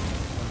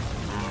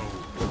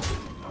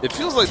 It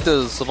feels like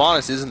the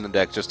Sylvanas is in the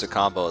deck just a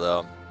combo,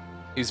 though.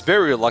 He's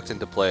very reluctant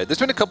to play it. There's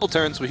been a couple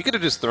turns where he could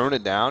have just thrown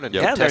it down and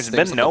Yeah, test there's things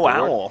been on the no board.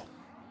 owl.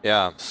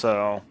 Yeah.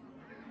 So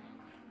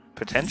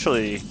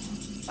potentially,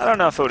 I don't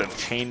know if it would have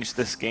changed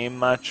this game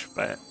much,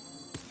 but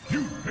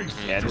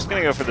yeah, just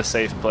going to go for the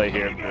safe play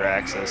here,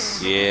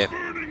 Draxus. Yeah.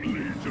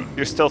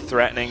 You're still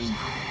threatening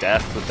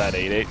death with that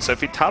 8-8. So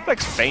if he top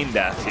X Feign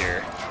Death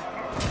here,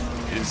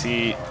 is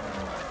he...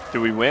 Do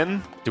we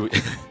win? Do we?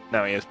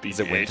 No, he has BGH. Is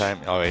it win time?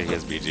 Oh, he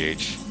has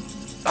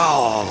BGH.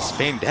 Oh, it's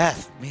Feign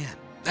Death. Man,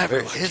 never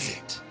is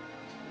it.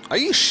 Are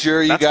you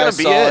sure you That's guys gonna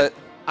be saw it?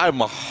 I'm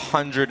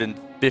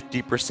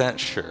 150%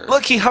 sure.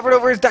 Look, he hovered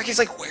over his deck. He's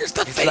like, "Where's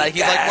the fade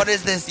He's like, what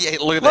is this? Yeah,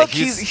 look at Look, that.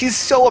 he's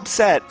so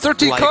upset.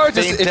 13 Like cards.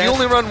 faint If you death.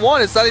 only run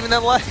one, it's not even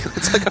that likely.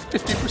 It's like a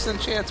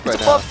 50% chance right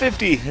It's now. above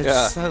 50. It's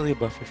Yeah. slightly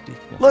above 50.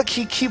 Look,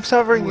 he keeps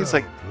hovering. He's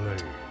like,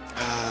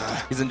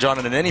 He's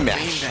enjoying in any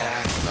match.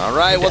 All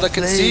right, well, the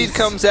concede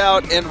comes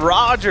out, and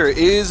Roger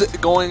is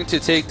going to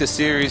take the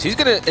series. He's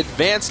going to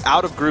advance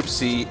out of Group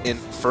C in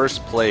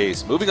first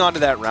place, moving on to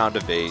that round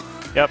of 8.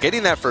 Yep.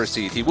 Getting that first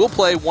seed. He will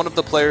play one of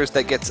the players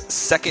that gets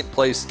second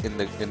place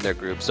in their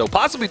group, so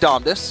possibly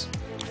Domdus.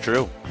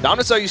 True.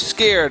 Domdus, are you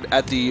scared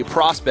at the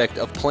prospect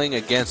of playing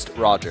against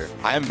Roger?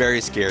 I am very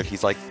scared.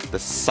 He's like the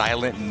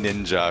silent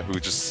ninja who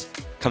just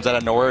comes out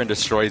of nowhere and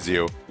destroys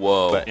you.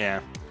 Whoa. But, yeah.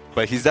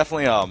 But he's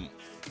definitely,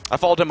 I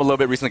followed him a little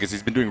bit recently because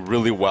he's been doing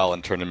really well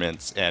in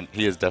tournaments, and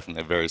he is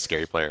definitely a very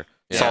scary player.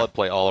 Yeah. Solid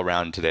play all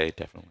around today,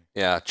 definitely.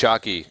 Yeah,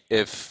 Chalky,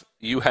 if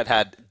you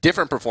had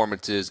different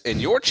performances in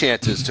your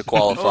chances to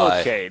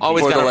qualify Okay,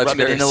 Always for the gotta rub it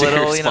Legendary in a little,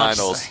 Series you know,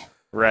 Finals,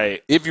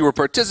 Right. if you were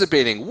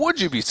participating,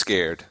 would you be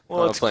scared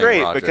Well, of it's playing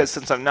great Roger? because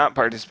since I'm not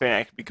participating,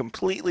 I can be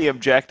completely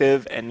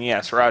objective. And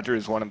yes, Roger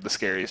is one of the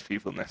scariest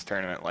people in this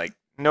tournament. Like,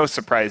 no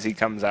surprise he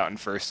comes out in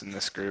first in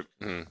this group.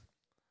 Mhm.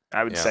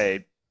 I would Yeah.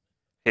 say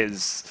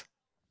his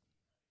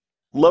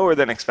lower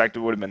than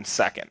expected would have been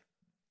second.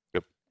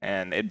 Yep.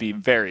 And it'd be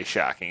very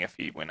shocking if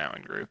he went out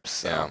in groups.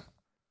 So. Yeah.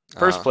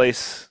 First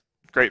place,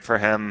 great for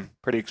him.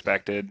 Pretty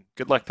expected.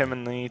 Good luck to him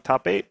in the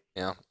top 8.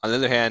 Yeah. On the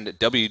other hand,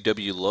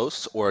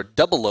 WWLOS, or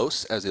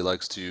WWLOS, as he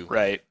likes to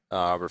Right.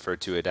 refer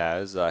to it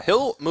as,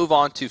 he'll move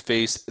on to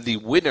face the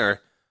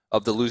winner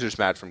of the losers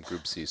match from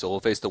Group C. So he'll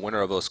face the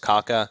winner of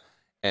Osaka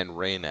and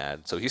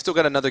Reynad. So he's still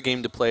got another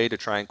game to play to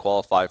try and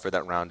qualify for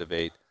that round of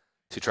 8,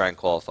 to try and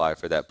qualify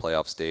for that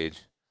playoff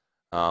stage.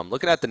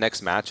 Looking at the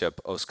next matchup,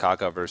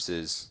 Osaka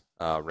versus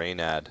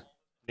Reynad.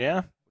 Yeah.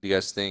 What do you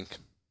guys think?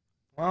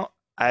 Well,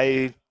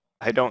 I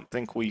don't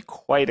think we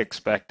quite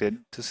expected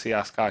to see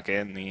Osaka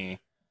in the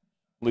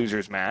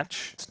losers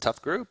match. It's a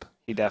tough group.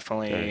 He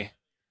definitely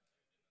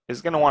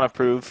is going to want to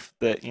prove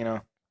that,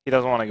 he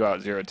doesn't want to go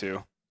out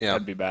 0-2. Yeah.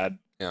 That'd be bad.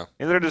 Yeah.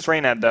 Neither does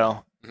Reynad,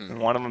 though. Mhm. And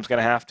one of them's going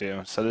to have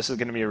to. So this is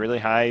going to be a really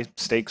high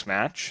stakes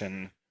match,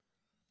 and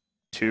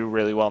two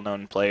really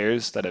well-known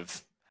players that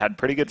have had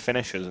pretty good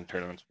finishes in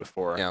tournaments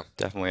before. Yeah.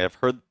 Definitely. I've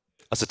heard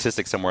a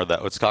statistic somewhere that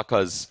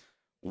Otsuka's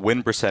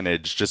win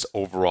percentage just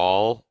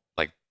overall,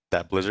 like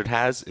that Blizzard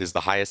has, is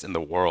the highest in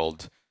the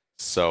world.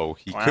 So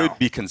he Wow. could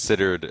be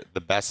considered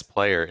the best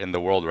player in the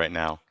world right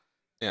now.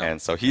 Yeah.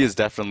 And so he is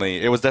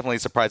definitely, it was definitely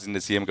surprising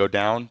to see him go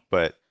down,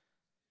 but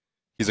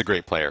he's a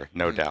great player,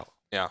 no doubt.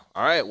 Yeah.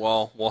 All right.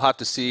 Well, we'll have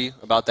to see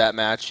about that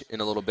match in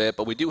a little bit.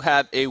 But we do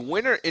have a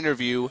winner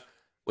interview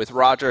with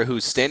Roger,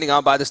 who's standing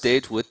on by the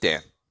stage with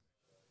Dan.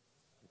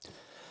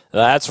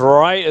 That's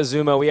right,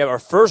 Azuma. We have our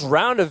first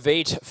round of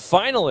 8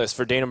 finalists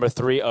for day number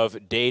 3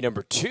 of day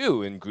number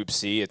 2 in Group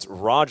C. It's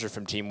Roger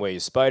from Team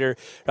Wave Spider.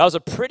 That was a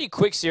pretty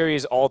quick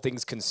series, all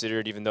things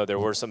considered, even though there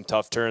were some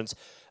tough turns.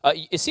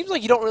 It seems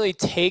like you don't really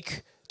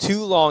take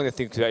too long to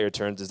think about your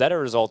turns. Is that a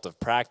result of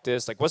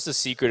practice? Like, what's the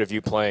secret of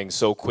you playing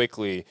so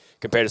quickly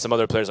compared to some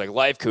other players like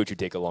Life Coach who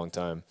take a long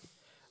time?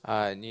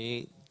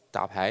 你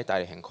打牌打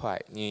得很快，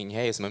你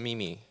还有什么秘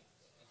密？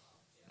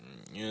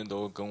因为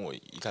都跟我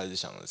一开始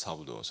想的差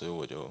不多，所以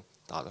我就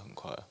打得很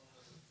快。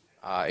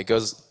It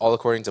goes all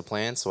according to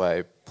plan, so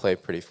I play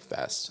pretty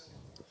fast.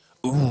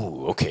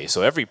 Ooh, okay.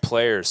 So every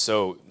player is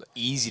so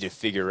easy to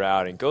figure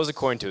out and goes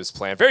according to his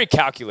plan. Very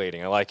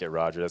calculating. I like it,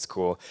 Roger. That's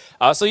cool.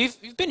 So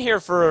you've been here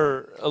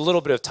for a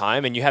little bit of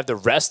time, and you have the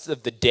rest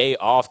of the day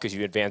off because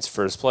you advanced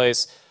first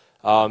place.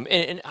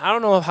 And I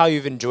don't know how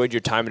you've enjoyed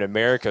your time in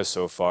America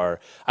so far.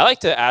 I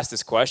like to ask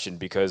this question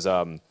because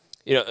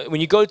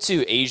when you go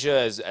to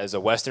Asia as a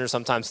Westerner,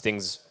 sometimes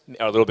things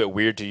are a little bit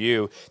weird to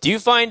you. Do you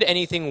find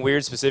anything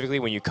weird specifically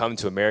when you come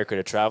to America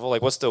to travel?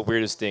 Like, what's the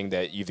weirdest thing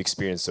that you've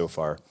experienced so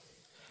far?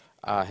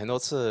 很多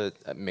次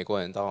美国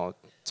人到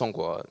中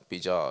国比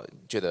较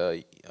觉得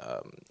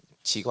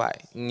奇怪，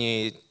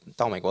你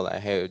到美国来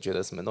还有觉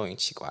得什么东西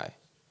奇怪？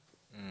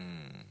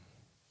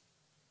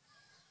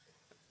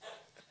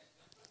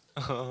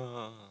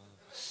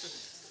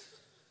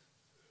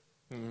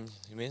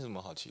没什么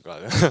好奇怪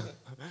的，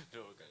就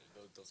我感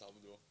觉都差不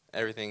多。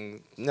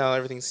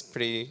Everything's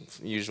pretty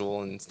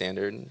usual and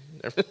standard.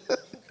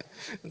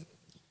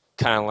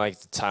 Kind of like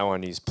the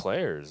Taiwanese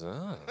players.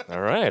 Ah, all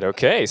right,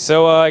 okay.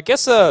 So I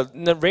guess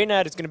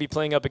Reynad is going to be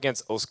playing up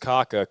against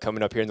Osaka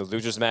coming up here in the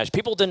losers match.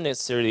 People didn't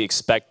necessarily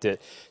expect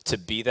it to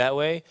be that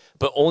way,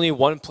 but only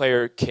one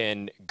player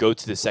can go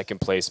to the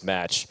second place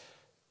match.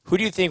 Who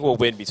do you think will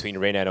win between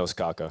Reynad and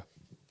Osaka?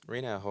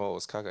 Reina 和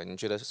Osaka， 你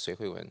觉得谁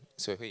会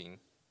赢？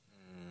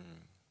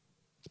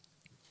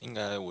应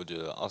该我觉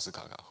得奥斯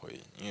卡卡会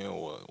赢，因为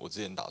我之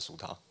前打输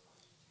他。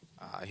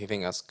He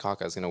thinks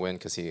Osaka is going to win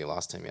because he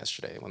lost him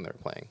yesterday when they were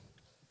playing.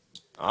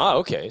 Ah,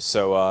 okay.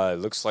 So it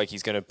looks like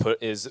he's going to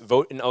put his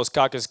vote in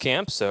Osaka's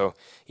camp, so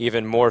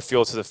even more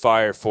fuel to the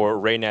fire for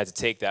Reynad to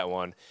take that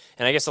one.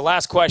 And I guess the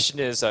last question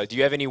is, do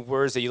you have any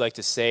words that you'd like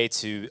to say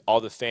to all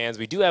the fans?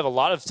 We do have a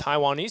lot of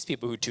Taiwanese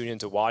people who tune in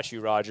to watch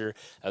you, Roger,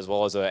 as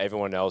well as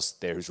everyone else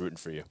there who's rooting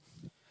for you.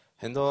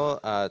 很多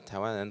台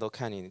湾人都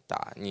看你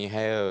打，你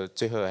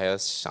最后还有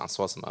想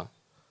说什么？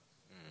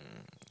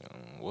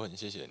我很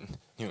谢谢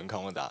你们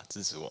看我打，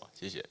支持我，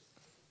谢谢。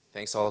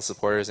Thanks to all the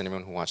supporters and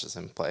everyone who watches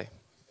him play.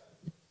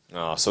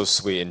 Oh, so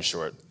sweet and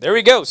short. There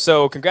we go.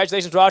 So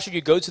congratulations, Roger.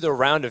 You go to the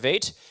round of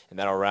 8, and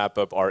that'll wrap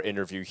up our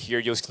interview here.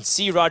 You can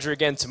see Roger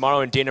again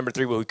tomorrow in day number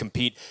 3, where we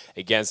compete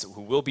against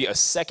who will be a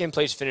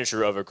second-place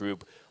finisher of a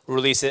group. We'll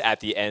release it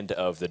at the end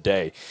of the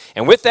day.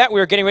 And with that,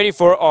 we're getting ready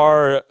for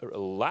our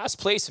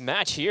last-place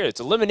match here. It's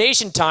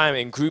elimination time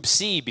in Group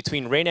C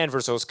between Reynad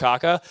versus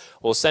Osaka.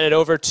 We'll send it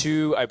over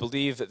to, I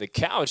believe, the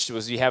couch,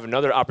 as we have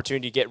another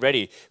opportunity to get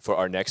ready for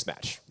our next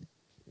match.